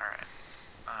 Alright.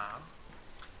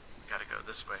 Gotta go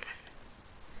this way.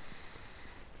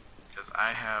 Because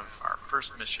I have our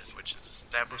first mission, which is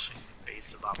establishing the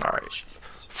base of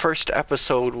operations. First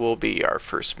episode will be our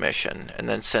first mission, and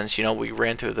then since, you know, we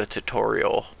ran through the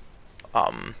tutorial,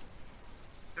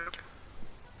 Yep.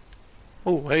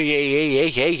 Oh,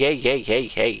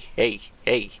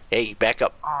 hey, back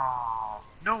up. Oh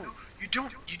no, you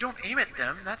don't aim at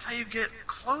them. That's how you get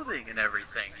clothing and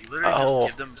everything. You literally Oh.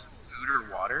 just give them food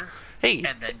or water, Hey,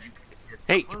 and then you get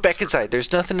hey, clothes back from inside.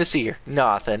 There's nothing to see here.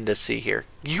 Nothing to see here.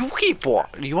 You keep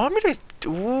walking. You want me to?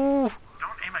 Ooh.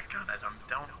 Don't aim a gun at them.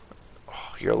 Don't.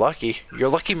 Oh, you're lucky. You're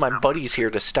lucky my buddy's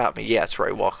here to stop me. Yeah, that's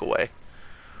right. Walk away.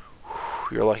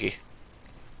 Whew, you're lucky.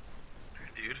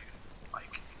 Dude,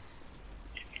 like,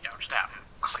 if you don't stop,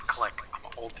 click, click, I'm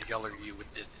gonna hold the other you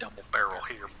with this double barrel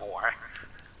here, boy.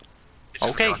 It's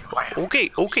just Okay. going blam. Okay,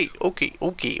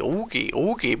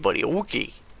 buddy.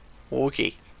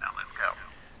 Okay. Now let's go.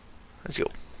 Let's go.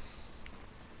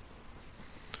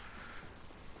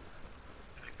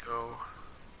 Gonna go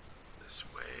this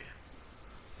way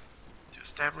to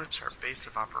establish our base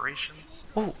of operations.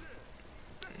 Oh,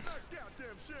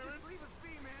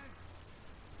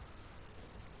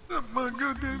 Oh my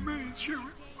goddamn man,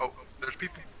 Sharon. Oh, there's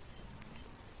people.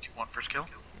 Do you want first kill?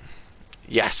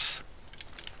 yes.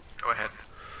 Go ahead.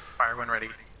 Fire when ready.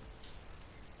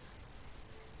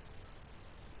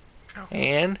 Go.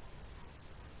 And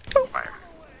Fire.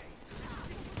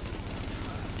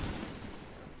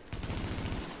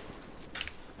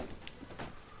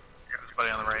 Got his buddy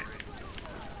on the right.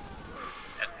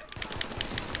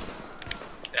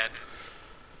 Dead.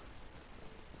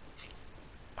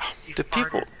 He do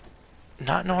people farted.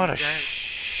 not know how to Dead.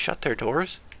 shut their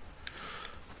doors?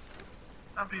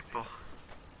 Some people.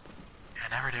 Yeah,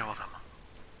 never deal with them.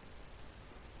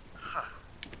 Huh.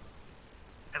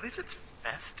 At least it's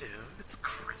festive. It's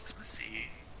Christmassy.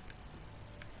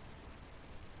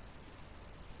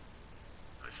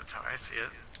 At least that's how I see it.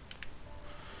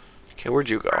 Okay, where'd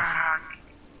you go? Brock.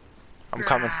 I'm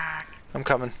coming.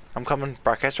 Brock, I'm coming.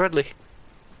 Broadcast Redley.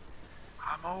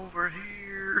 I'm over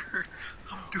here.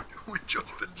 I'm doing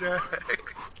jumping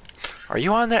jacks. Are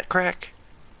you on that crack?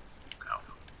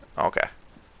 No. Okay.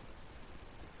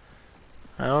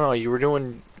 I don't know. You were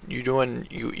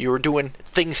doing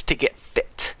things to get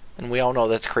fit, and we all know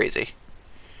that's crazy.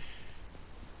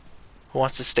 Who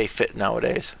wants to stay fit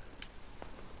nowadays?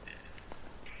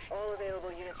 All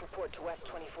available units report to West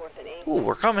 24th and 8th. Ooh,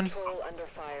 we're coming. Patrol under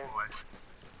fire. Boy.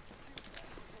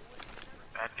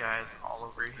 Bad guys all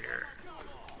over here.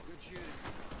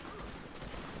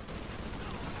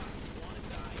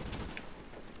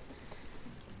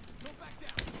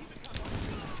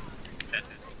 Dead.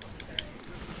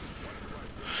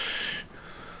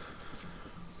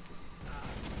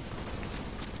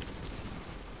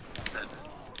 Dead.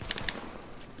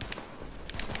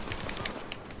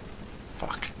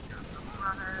 Fuck.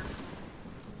 Runners.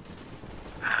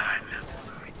 Ah, no,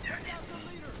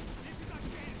 retards.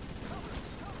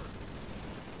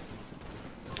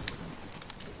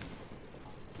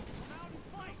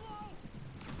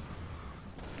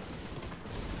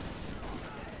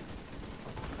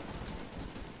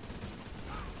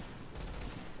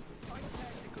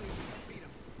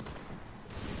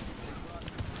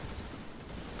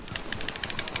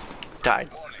 Died.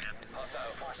 Warning. Hostile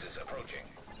forces approaching.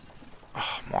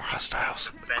 Oh, more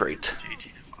hostiles. Great. JT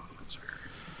officer.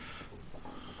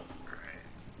 Alright.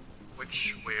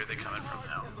 Which way are they coming from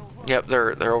now? Yep,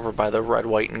 they're over by the red,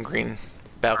 white, and green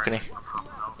balcony. Alright, I'm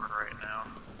hopping over right now.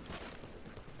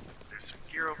 There's some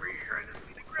gear over here. I just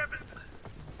need to grab it.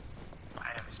 I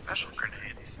have special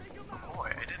grenades. Oh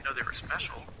boy, I didn't know they were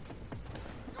special.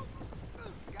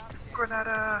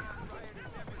 Grenada!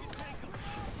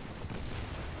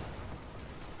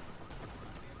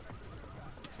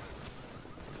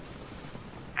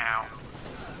 Ow.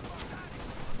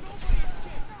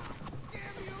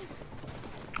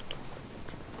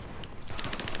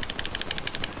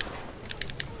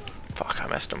 Fuck, I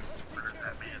missed him. Murder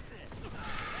that man's.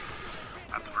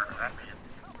 Not to murder that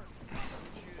man's.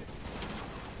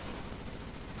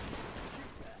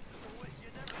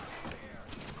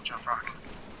 Jump rock.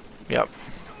 Yep.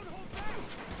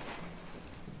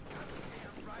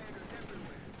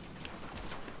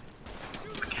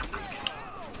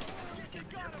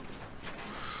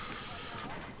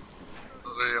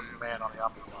 The man on the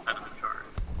opposite side of the car.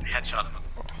 Headshot him.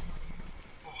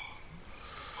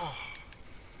 Oh.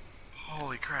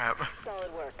 Holy crap.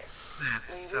 Solid work. That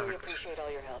We really sucked. appreciate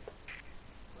all your help.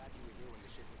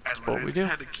 I what we literally do.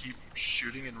 had to keep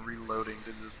shooting and reloading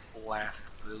to just blast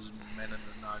those men in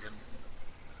the noggin.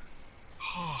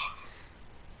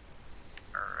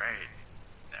 Alright.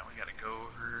 Now we gotta go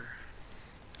over.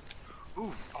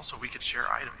 Ooh, also we could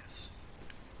share items.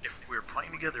 If we were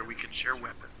playing together, we could share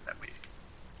weapons that we.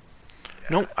 Yeah,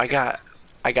 Nope, I got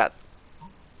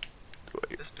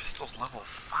This pistol's level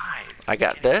 5. I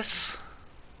got this,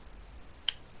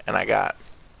 and I got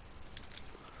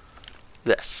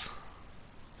this.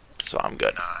 So I'm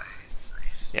good. Nice,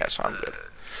 nice. Yeah, so I'm good.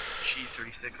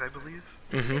 G36, I believe.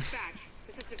 Mm-hmm. Dispatch,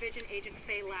 this is Division Agent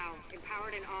Faye Lau,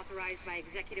 empowered and authorized by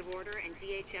Executive Order and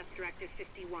DHS Directive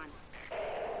 51.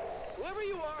 Whoever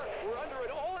you are, we're under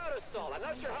an all-out assault. I'm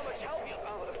not sure how much help you...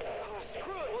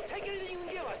 screw it. We'll take anything you can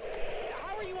give us.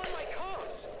 How are you on my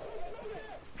comms?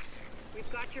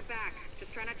 We've got your back.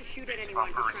 Just try not to shoot at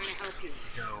anyone who's trying to help you.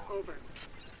 Over.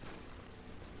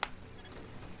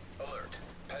 Alert.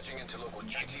 Patching into local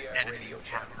GTI radio Enemies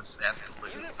channel. have possessed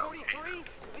loot. Unit 43,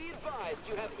 be advised,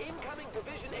 you have incoming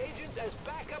division agents as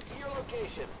backup to your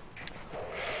location.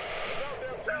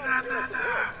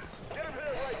 Get him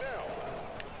here right now.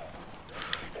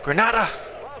 Granada!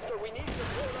 Foster, we need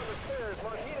support on the stairs.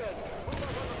 Martinez, move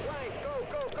up on the flank. Go,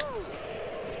 go, go.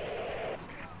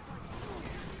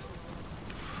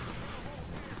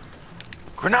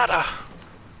 Granada!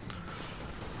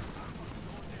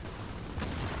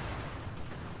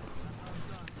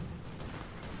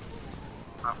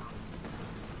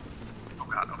 Oh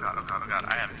god, oh god, oh god, oh god.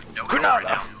 I have no cover Granada!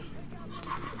 right now.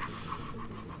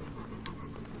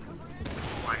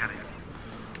 Oh, I gotta...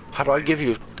 How do I give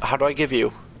you? How do I give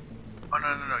you? Oh,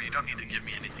 no, no, no, you don't need to give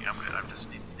me anything. I'm good. I just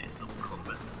need to stay still for a little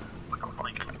bit. Look, I'm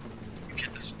flanking. You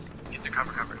can just get the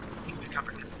cover covered. Get the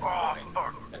cover. Oh,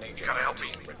 fuck. You gotta help me.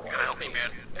 You gotta help me,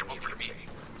 man. Come over to me.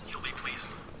 Heal me,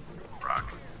 please.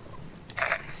 Brock.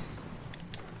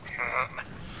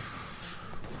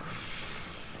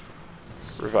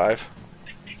 Revive.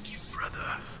 Thank you,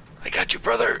 brother. I got you,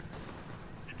 brother.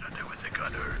 I thought that was a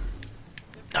gunner.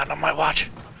 Not on my watch.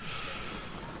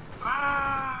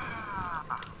 Ah!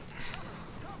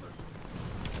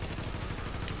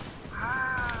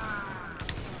 Ah!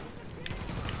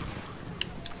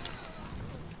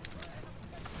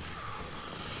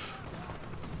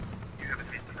 You have a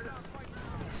taste of this.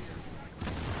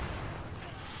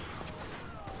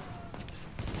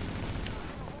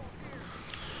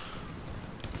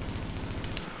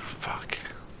 Fuck.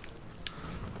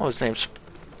 What was his name's?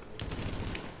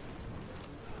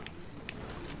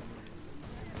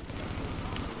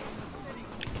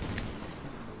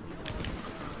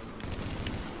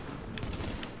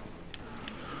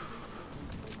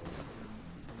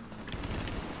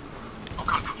 Oh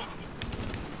god.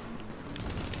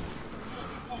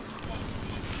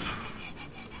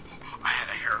 I had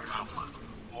a hair of health left.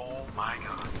 Oh my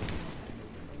god.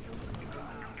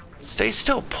 Stay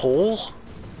still, pole.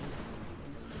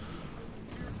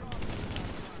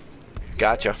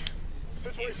 Gotcha.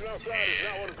 Situation outside is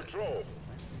now under control.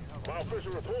 My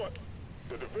official report.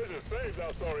 The division saved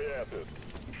our sorry asses.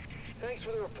 Thanks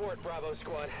for the report, Bravo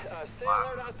Squad. Stay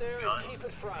Lots alert out of there and guns keep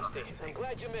it frosty. and other I'm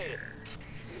glad you made it.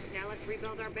 Now let's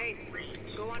rebuild our base.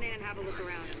 Go on in and have a look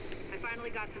around. I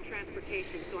finally got some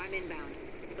transportation, so I'm inbound.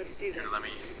 Let's do this. Here, let me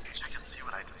check and see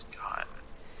what I just got.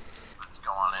 Let's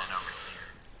go on in over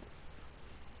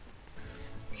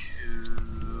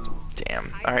here. Cool.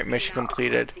 Damn. Alright, mission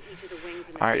completed.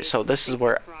 Alright, so this is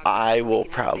where I will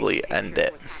probably end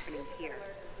it.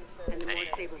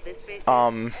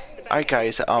 Alright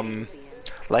guys,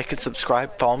 like and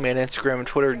subscribe, follow me on Instagram and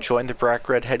Twitter, join the Black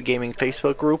Redhead Gaming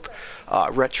Facebook group.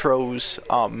 Retro's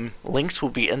links will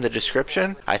be in the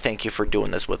description. I thank you for doing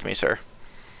this with me, sir.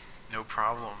 No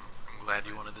problem. I'm glad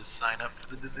you wanted to sign up for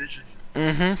the division.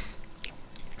 Mm-hmm.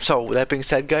 So, with that being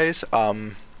said, guys,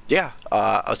 yeah,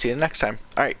 I'll see you next time.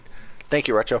 Alright, thank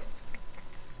you, Retro.